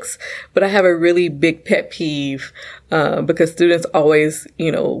ethics, but I have a really big pet peeve because students always,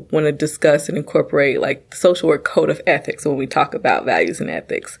 want to discuss and incorporate like the social work code of ethics when we talk about values and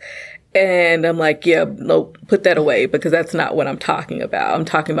ethics. And I'm like, yeah, no, put that away, because that's not what I'm talking about. I'm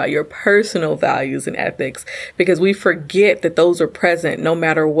talking about your personal values and ethics, because we forget that those are present no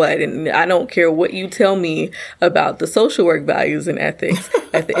matter what. And I don't care what you tell me about the social work values and ethics.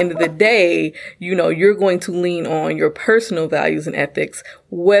 At the end of the day, you're going to lean on your personal values and ethics,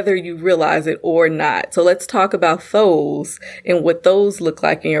 whether you realize it or not. So let's talk about those and what those look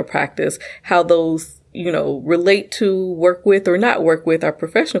like in your practice, how those relate to, work with, or not work with our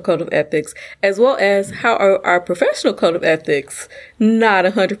professional code of ethics, as well as how our professional code of ethics not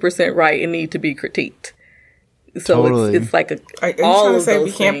 100% right and need to be critiqued. So totally. It's like Are you trying to say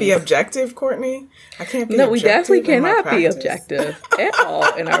we can't be objective, Courtney? I can't be. No, we definitely cannot be objective at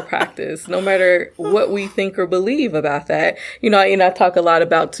all in our practice, no matter what we think or believe about that. And I talk a lot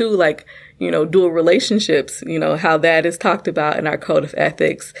about too, like, dual relationships, how that is talked about in our code of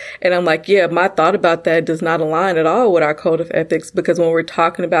ethics. And I'm like, yeah, my thought about that does not align at all with our code of ethics, because when we're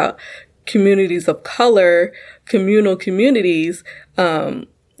talking about communities of color, communal communities,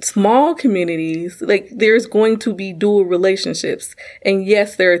 small communities, like there's going to be dual relationships. And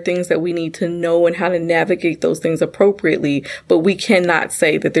yes, there are things that we need to know and how to navigate those things appropriately, but we cannot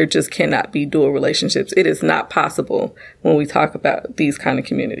say that there just cannot be dual relationships. It is not possible when we talk about these kind of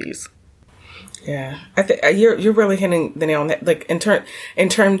communities. Yeah, I think you're really hitting the nail on that. Like in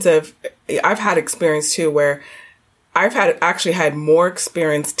terms of, I've had experience too where I've actually had more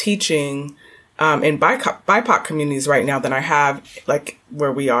experience teaching in BIPOC communities right now than I have like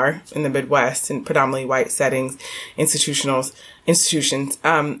where we are in the Midwest in predominantly white settings, institutions.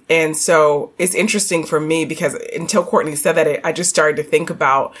 And so it's interesting for me because until Courtney said that, I just started to think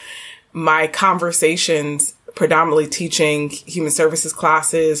about my conversations predominantly teaching human services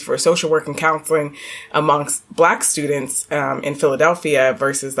classes for social work and counseling amongst Black students in Philadelphia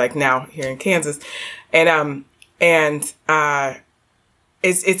versus like now here in Kansas. And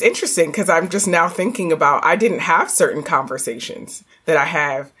it's interesting because I'm just now thinking about, I didn't have certain conversations that I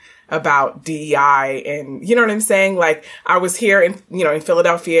have about DEI and, you know what I'm saying? Like I was here in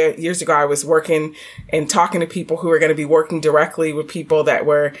Philadelphia years ago, I was working and talking to people who were going to be working directly with people that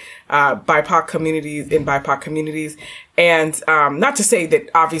were, BIPOC communities. And, not to say that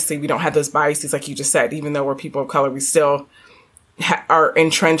obviously we don't have those biases, like you just said, even though we're people of color, we still are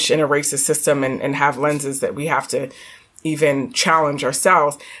entrenched in a racist system and have lenses that we have to even challenge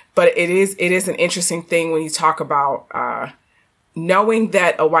ourselves. But it is an interesting thing when you talk about, knowing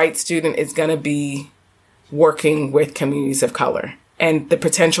that a white student is going to be working with communities of color and the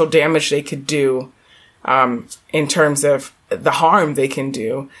potential damage they could do in terms of the harm they can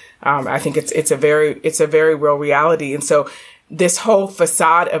do. I think it's a very real reality. And so this whole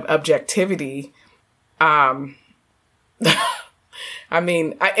facade of objectivity, I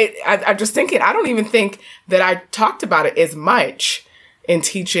mean, I'm just thinking, I don't even think that I talked about it as much in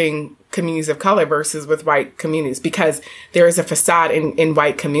teaching communities of color versus with white communities, because there is a facade in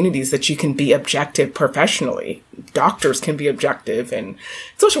white communities that you can be objective professionally. Doctors can be objective and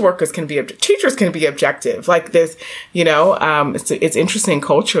social workers can be teachers can be objective like this, it's interesting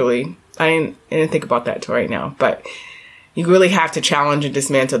culturally. I didn't think about that till right now, but you really have to challenge and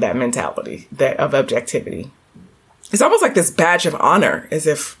dismantle that mentality of objectivity. It's almost like this badge of honor, as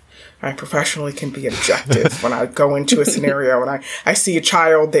if I professionally can be objective when I go into a scenario and I see a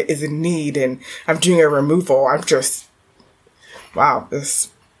child that is in need and I'm doing a removal. I'm just, wow,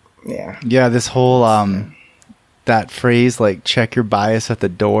 yeah. Yeah, this whole, that phrase, like, check your bias at the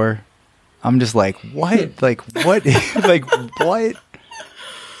door. I'm just like, what? Like, what? Like, what?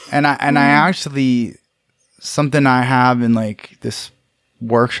 And I actually, something I have in, like, this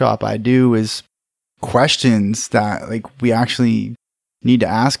workshop I do is questions that, like, we actually need to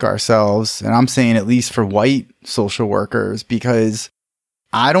ask ourselves, and I'm saying at least for white social workers, because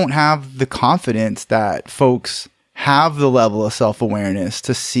I don't have the confidence that folks have the level of self-awareness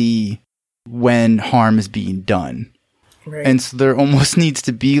to see when harm is being done. Right. And so there almost needs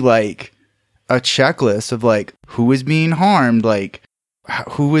to be like a checklist of like, who is being harmed? Like,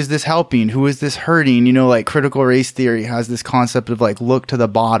 who is this helping? Who is this hurting? Like critical race theory has this concept of like, look to the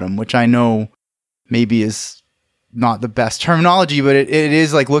bottom, which I know maybe is not the best terminology, but it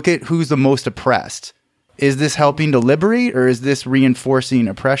is like, look at who's the most oppressed. Is this helping to liberate or is this reinforcing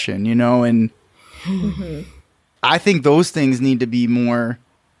oppression, And mm-hmm. I think those things need to be more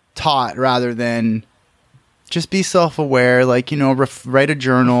taught rather than just be self-aware, like, write a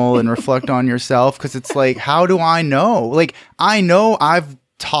journal and reflect on yourself. Cause it's like, how do I know? Like, I know I've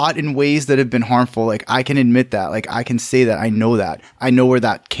taught in ways that have been harmful. Like I can admit that, like I can say that I know where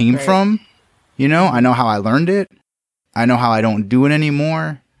that came from. I know how I learned it. I know how I don't do it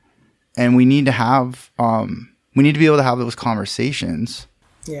anymore. And we need to have, we need to be able to have those conversations.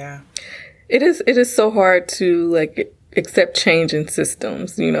 Yeah. It is so hard to like accept change in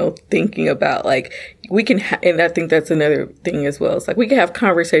systems, thinking about like we can, and I think that's another thing as well. It's like we can have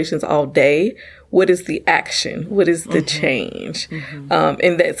conversations all day. What is the action? What is the change? Mm-hmm.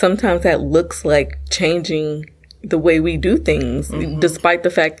 And that sometimes that looks like changing the way we do things, despite the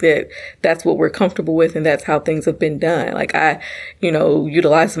fact that that's what we're comfortable with and that's how things have been done. Like I,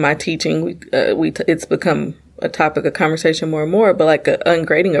 utilize my teaching. It's become a topic of conversation more and more, but like an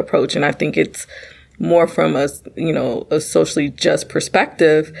ungrading approach. And I think it's more from a socially just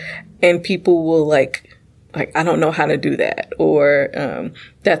perspective, and people will like, I don't know how to do that, or,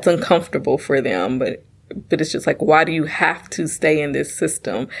 that's uncomfortable for them. But it's just like, why do you have to stay in this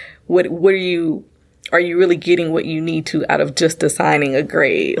system? Are you really getting what you need to out of just assigning a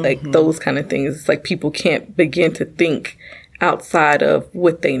grade? Like those kind of things. It's like people can't begin to think outside of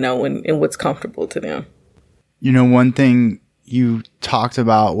what they know and what's comfortable to them. One thing you talked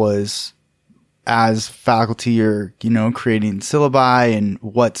about was as faculty you're, creating syllabi and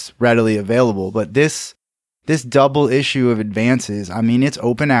what's readily available. But this double issue of advances, I mean, it's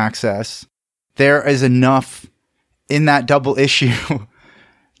open access. There is enough in that double issue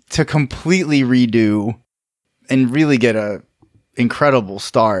to completely redo and really get a incredible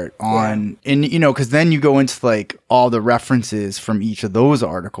start on, and because then you go into like all the references from each of those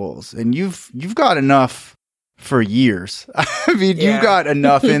articles, and you've got enough for years. I mean, you've got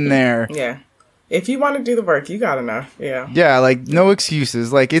enough in there. If you want to do the work, you got enough. Yeah. Yeah, like no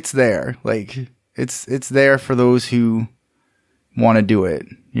excuses. Like it's there. Like it's there for those who want to do it,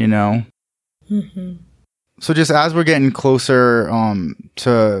 you know? Mm-hmm. So just as we're getting closer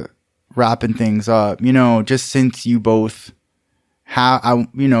to wrapping things up, you know, just since you both have,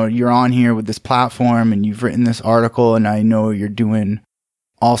 you know, you're on here with this platform and you've written this article, and I know you're doing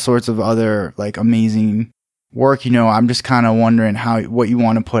all sorts of other like amazing work, you know, I'm just kind of wondering what you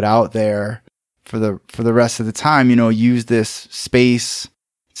want to put out there for the rest of the time, you know, use this space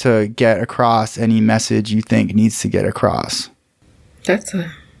to get across any message you think needs to get across. That's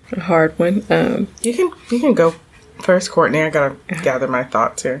a hard one. You can go first, Courtney. I gotta gather my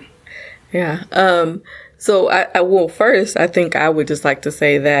thoughts here. Yeah. So well, first, I think I would just like to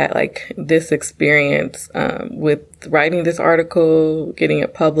say that like this experience, with writing this article, getting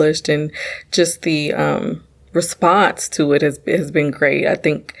it published, and just the, response to it has been great. I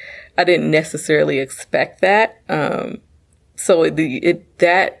think I didn't necessarily expect that. So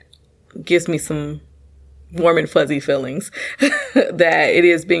that gives me some warm and fuzzy feelings that it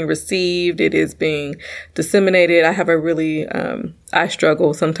is being received, it is being disseminated. I have a really, I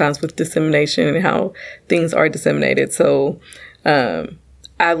struggle sometimes with dissemination and how things are disseminated. So,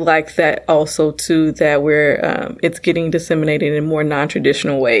 I like that also too, that it's getting disseminated in more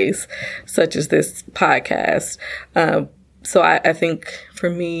non-traditional ways, such as this podcast. So I think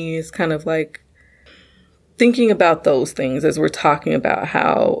for me, it's kind of like thinking about those things as we're talking about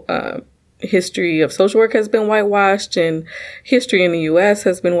how, history of social work has been whitewashed and history in the U.S.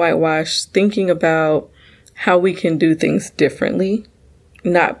 has been whitewashed, thinking about how we can do things differently,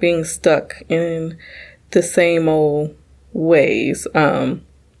 not being stuck in the same old ways,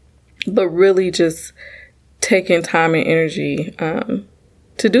 but really just taking time and energy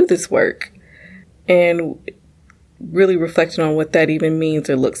to do this work and really reflecting on what that even means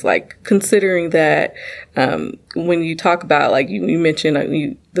or looks like, considering that when you talk about, like you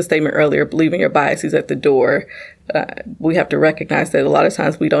mentioned the statement earlier, leaving your biases at the door, we have to recognize that a lot of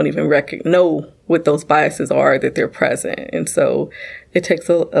times we don't even know what those biases are, that they're present. And so it takes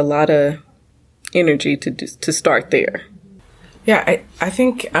a lot of energy to start there. Yeah, I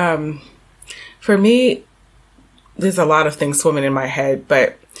think for me, there's a lot of things swimming in my head,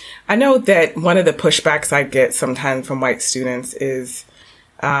 but I know that one of the pushbacks I get sometimes from white students is,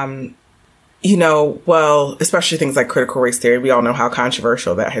 you know, well, especially things like critical race theory. We all know how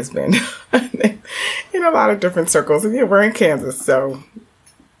controversial that has been in a lot of different circles. And, you know, we're in Kansas, so,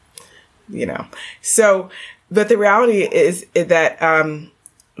 you know. So, but the reality is that,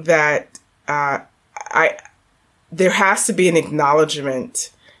 there has to be an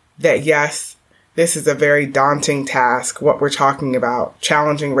acknowledgement that, yes, this is a very daunting task, what we're talking about,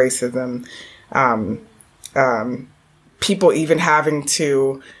 challenging racism, people even having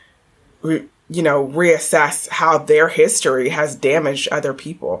to, reassess how their history has damaged other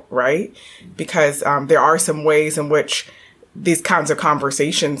people, right? Because there are some ways in which these kinds of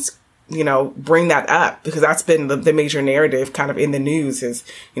conversations, you know, bring that up, because that's been the major narrative kind of in the news is,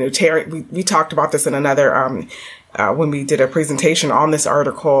 you know, we talked about this in another, when we did a presentation on this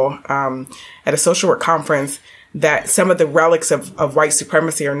article at a social work conference, that some of the relics of white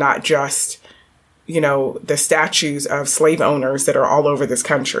supremacy are not just, you know, the statues of slave owners that are all over this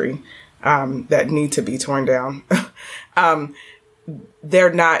country that need to be torn down.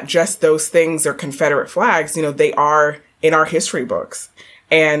 They're not just those things or Confederate flags, you know, they are in our history books.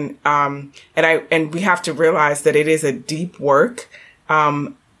 And we have to realize that it is a deep work.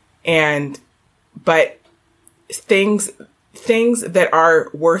 But things that are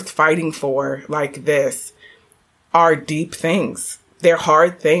worth fighting for, like this, are deep things. They're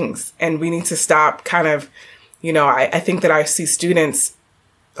hard things. And we need to stop kind of, you know, I think that I see students,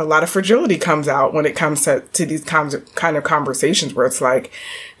 a lot of fragility comes out when it comes to these kind of conversations where it's like,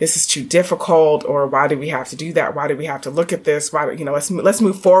 this is too difficult, or why do we have to do that? Why do we have to look at this? Why, you know, let's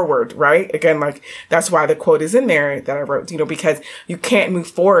move forward, right? Again, like that's why the quote is in there that I wrote, you know, because you can't move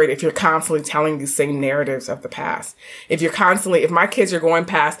forward if you're constantly telling these same narratives of the past. If my kids are going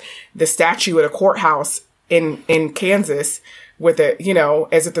past the statue at a courthouse in Kansas with it, you know,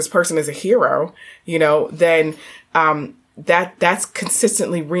 as if this person is a hero, you know, then, that's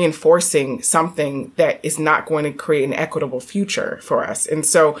consistently reinforcing something that is not going to create an equitable future for us. And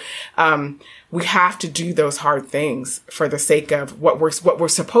so, we have to do those hard things for the sake of what we're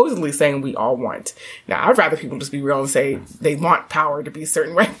supposedly saying we all want. Now, I'd rather people just be real and say they want power to be a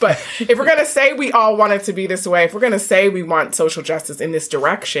certain way. But if we're going to say we all want it to be this way, if we're going to say we want social justice in this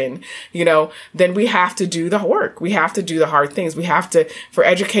direction, you know, then we have to do the work. We have to do the hard things. We have to, for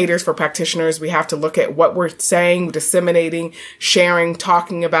educators, for practitioners, we have to look at what we're saying, disseminating, sharing,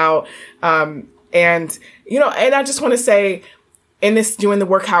 talking about, And, and I just want to say in this doing the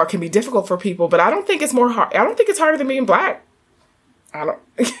work, how it can be difficult for people, but I don't think it's I don't think it's harder than being Black. I don't,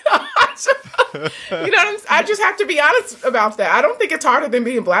 I just have to be honest about that. I don't think it's harder than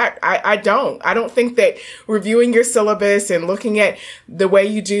being Black. I don't think that reviewing your syllabus and looking at the way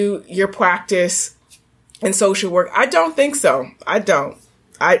you do your practice in social work, I don't think so. I don't.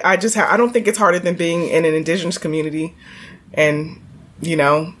 I don't think it's harder than being in an Indigenous community. And,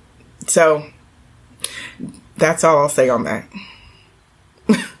 so that's all I'll say on that.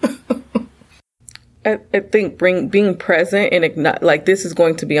 I think being present and like this is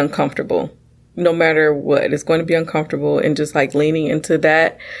going to be uncomfortable. No matter what, it's going to be uncomfortable, and just like leaning into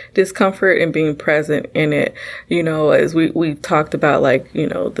that discomfort and being present in it. As we talked about, like,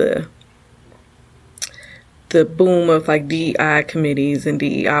 the boom of like DEI committees and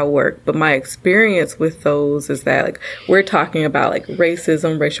DEI work. But my experience with those is that like we're talking about like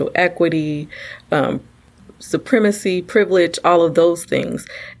racism, racial equity, supremacy, privilege, all of those things.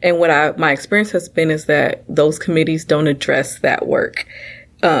 And what my experience has been is that those committees don't address that work.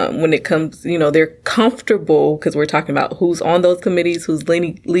 When it comes, they're comfortable, because we're talking about who's on those committees, who's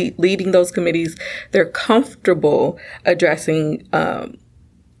leading those committees. They're comfortable addressing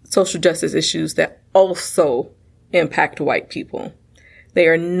social justice issues that also impact white people. They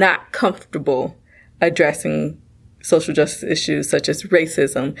are not comfortable addressing social justice issues such as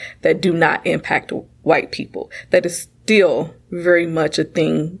racism that do not impact white people. That is still very much a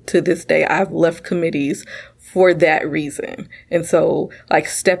thing to this day. I've left committees for that reason. And so like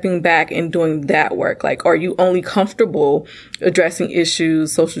stepping back and doing that work, like, are you only comfortable addressing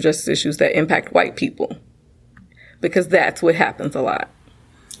issues, social justice issues that impact white people? Because that's what happens a lot.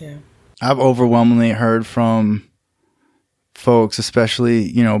 Yeah. I've overwhelmingly heard from folks,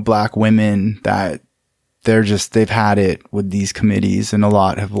 especially, Black women, that they've had it with these committees, and a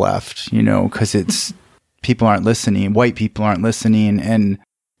lot have left, because it's people aren't listening, white people aren't listening. And,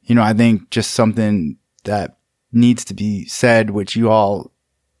 I think just something that needs to be said, which you all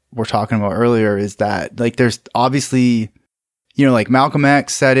were talking about earlier, is that like, there's obviously, like Malcolm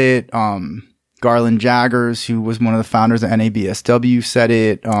X said it, Garland Jaggers, who was one of the founders of NABSW, said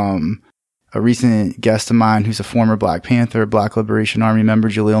it. A recent guest of mine, who's a former Black Panther, Black Liberation Army member,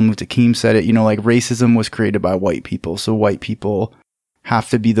 Jalil Muttaqim, said it. Like racism was created by white people, so white people have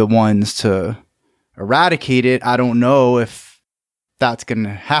to be the ones to eradicate it. I don't know if that's going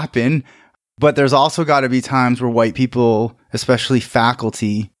to happen, but there's also got to be times where white people, especially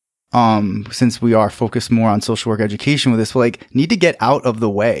faculty, since we are focused more on social work education with this, like need to get out of the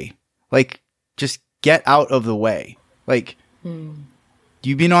way. Like, just get out of the way. Like,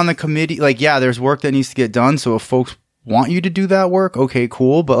 you've been on the committee. Like, yeah, there's work that needs to get done. So if folks want you to do that work, okay,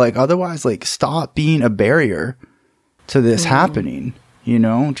 cool. But like, otherwise, like, stop being a barrier to this happening.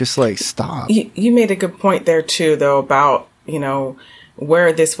 Just like stop. You made a good point there too, though, about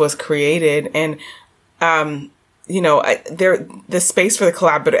where this was created, and the space for the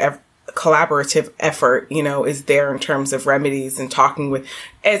collaborative effort, is there in terms of remedies and talking with,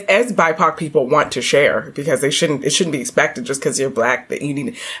 as BIPOC people want to share, because it shouldn't be expected just because you're Black that you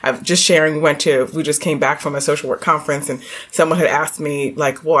need. I'm just sharing. We just came back from a social work conference, and someone had asked me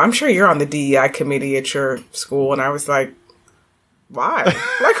like, well, I'm sure you're on the DEI committee at your school. And I was like, why? like,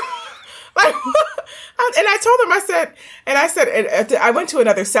 and I told them, I went to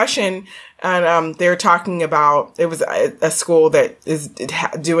another session, and they were talking about, it was a school that is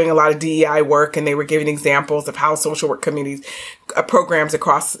doing a lot of DEI work, and they were giving examples of how social work communities, programs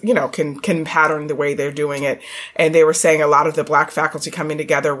across, can pattern the way they're doing it. And they were saying a lot of the Black faculty coming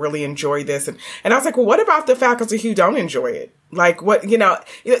together really enjoy this. And I was like, well, what about the faculty who don't enjoy it? Like, what,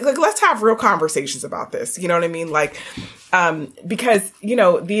 like, let's have real conversations about this. You know what I mean? Like, because,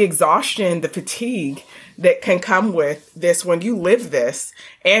 the exhaustion, the fatigue that can come with this when you live this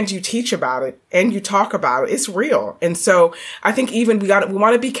and you teach about it and you talk about it, it's real. And so I think even we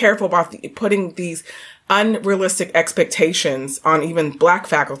want to be careful about putting these unrealistic expectations on even Black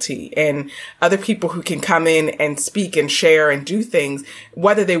faculty and other people who can come in and speak and share and do things,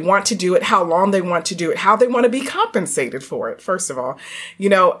 whether they want to do it, how long they want to do it, how they want to be compensated for it. First of all,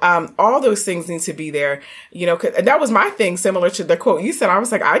 all those things need to be there, and that was my thing, similar to the quote you said. I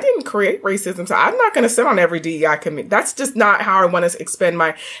was like, I didn't create racism, so I'm not going to sit on every DEI committee. That's just not how I want to expend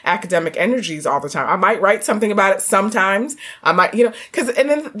my academic energies all the time. I might write something about it sometimes. I might, and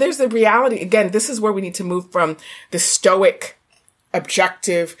then there's the reality. Again, this is where we need to move from the stoic,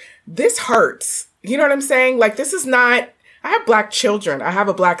 objective. This hurts. You know what I'm saying? Like, this is not, I have Black children. I have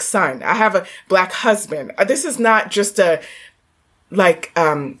a Black son. I have a Black husband. This is not just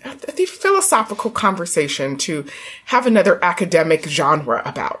the philosophical conversation to have another academic genre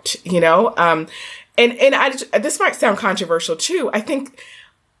about, and this might sound controversial too. I think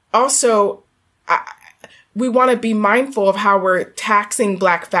also we want to be mindful of how we're taxing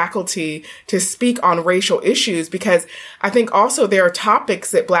Black faculty to speak on racial issues, because I think also there are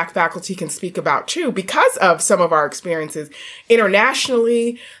topics that Black faculty can speak about too, because of some of our experiences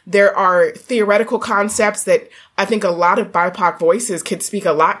internationally. There are theoretical concepts that I think a lot of BIPOC voices could speak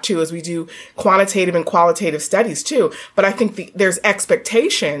a lot to, as we do quantitative and qualitative studies too. But I think there's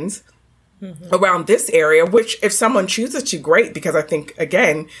expectations around this area, which if someone chooses to, great, because I think,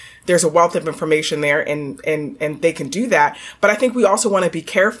 again, there's a wealth of information there and they can do that. But I think we also want to be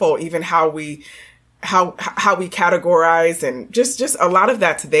careful even how we categorize, and just a lot of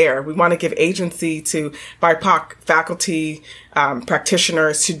that's there. We want to give agency to BIPOC faculty,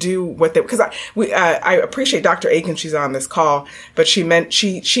 practitioners to do what they, because I appreciate Dr. Aiken, she's on this call, but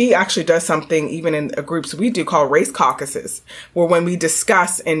she actually does something even in groups we do called race caucuses, where when we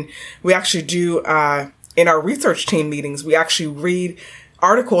discuss, and we actually do, in our research team meetings, we actually read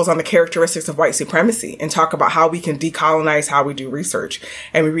articles on the characteristics of white supremacy and talk about how we can decolonize how we do research.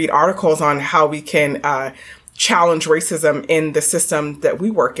 And we read articles on how we can challenge racism in the system that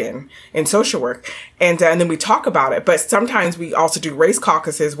we work in social work. And then we talk about it. But sometimes we also do race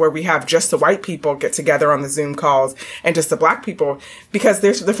caucuses where we have just the white people get together on the Zoom calls and just the Black people, because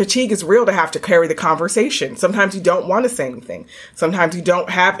the fatigue is real to have to carry the conversation. Sometimes you don't want to say anything. Sometimes you don't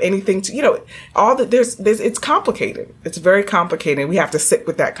have anything to, it's complicated. It's very complicated. We have to sit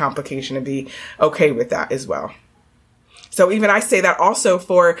with that complication and be okay with that as well. So even I say that also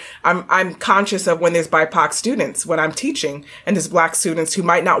I'm conscious of when there's BIPOC students, when I'm teaching, and there's Black students who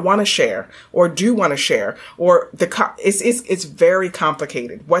might not want to share or do want to share, or it's very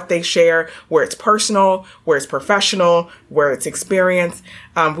complicated what they share, where it's personal, where it's professional, where it's experience.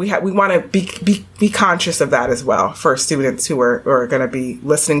 We want to be conscious of that as well for students who are going to be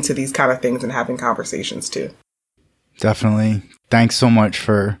listening to these kind of things and having conversations too. Definitely. Thanks so much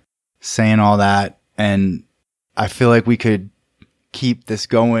for saying all that. And I feel like we could keep this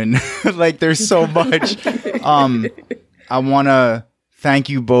going. Like there's so much. I want to thank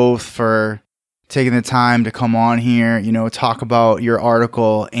you both for taking the time to come on here, talk about your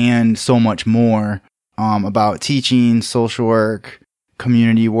article and so much more, about teaching, social work,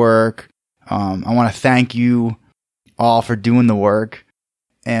 community work. I want to thank you all for doing the work.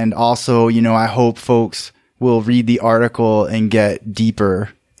 And also, I hope folks will read the article and get deeper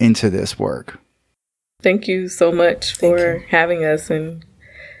into this work. Thank you so much for having us and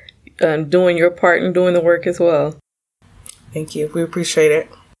doing your part and doing the work as well. Thank you. We appreciate it.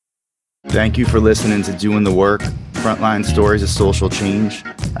 Thank you for listening to Doing the Work, Frontline Stories of Social Change.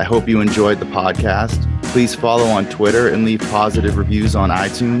 I hope you enjoyed the podcast. Please follow on Twitter and leave positive reviews on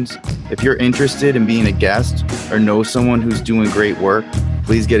iTunes. If you're interested in being a guest or know someone who's doing great work,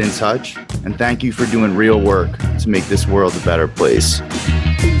 please get in touch. And thank you for doing real work to make this world a better place.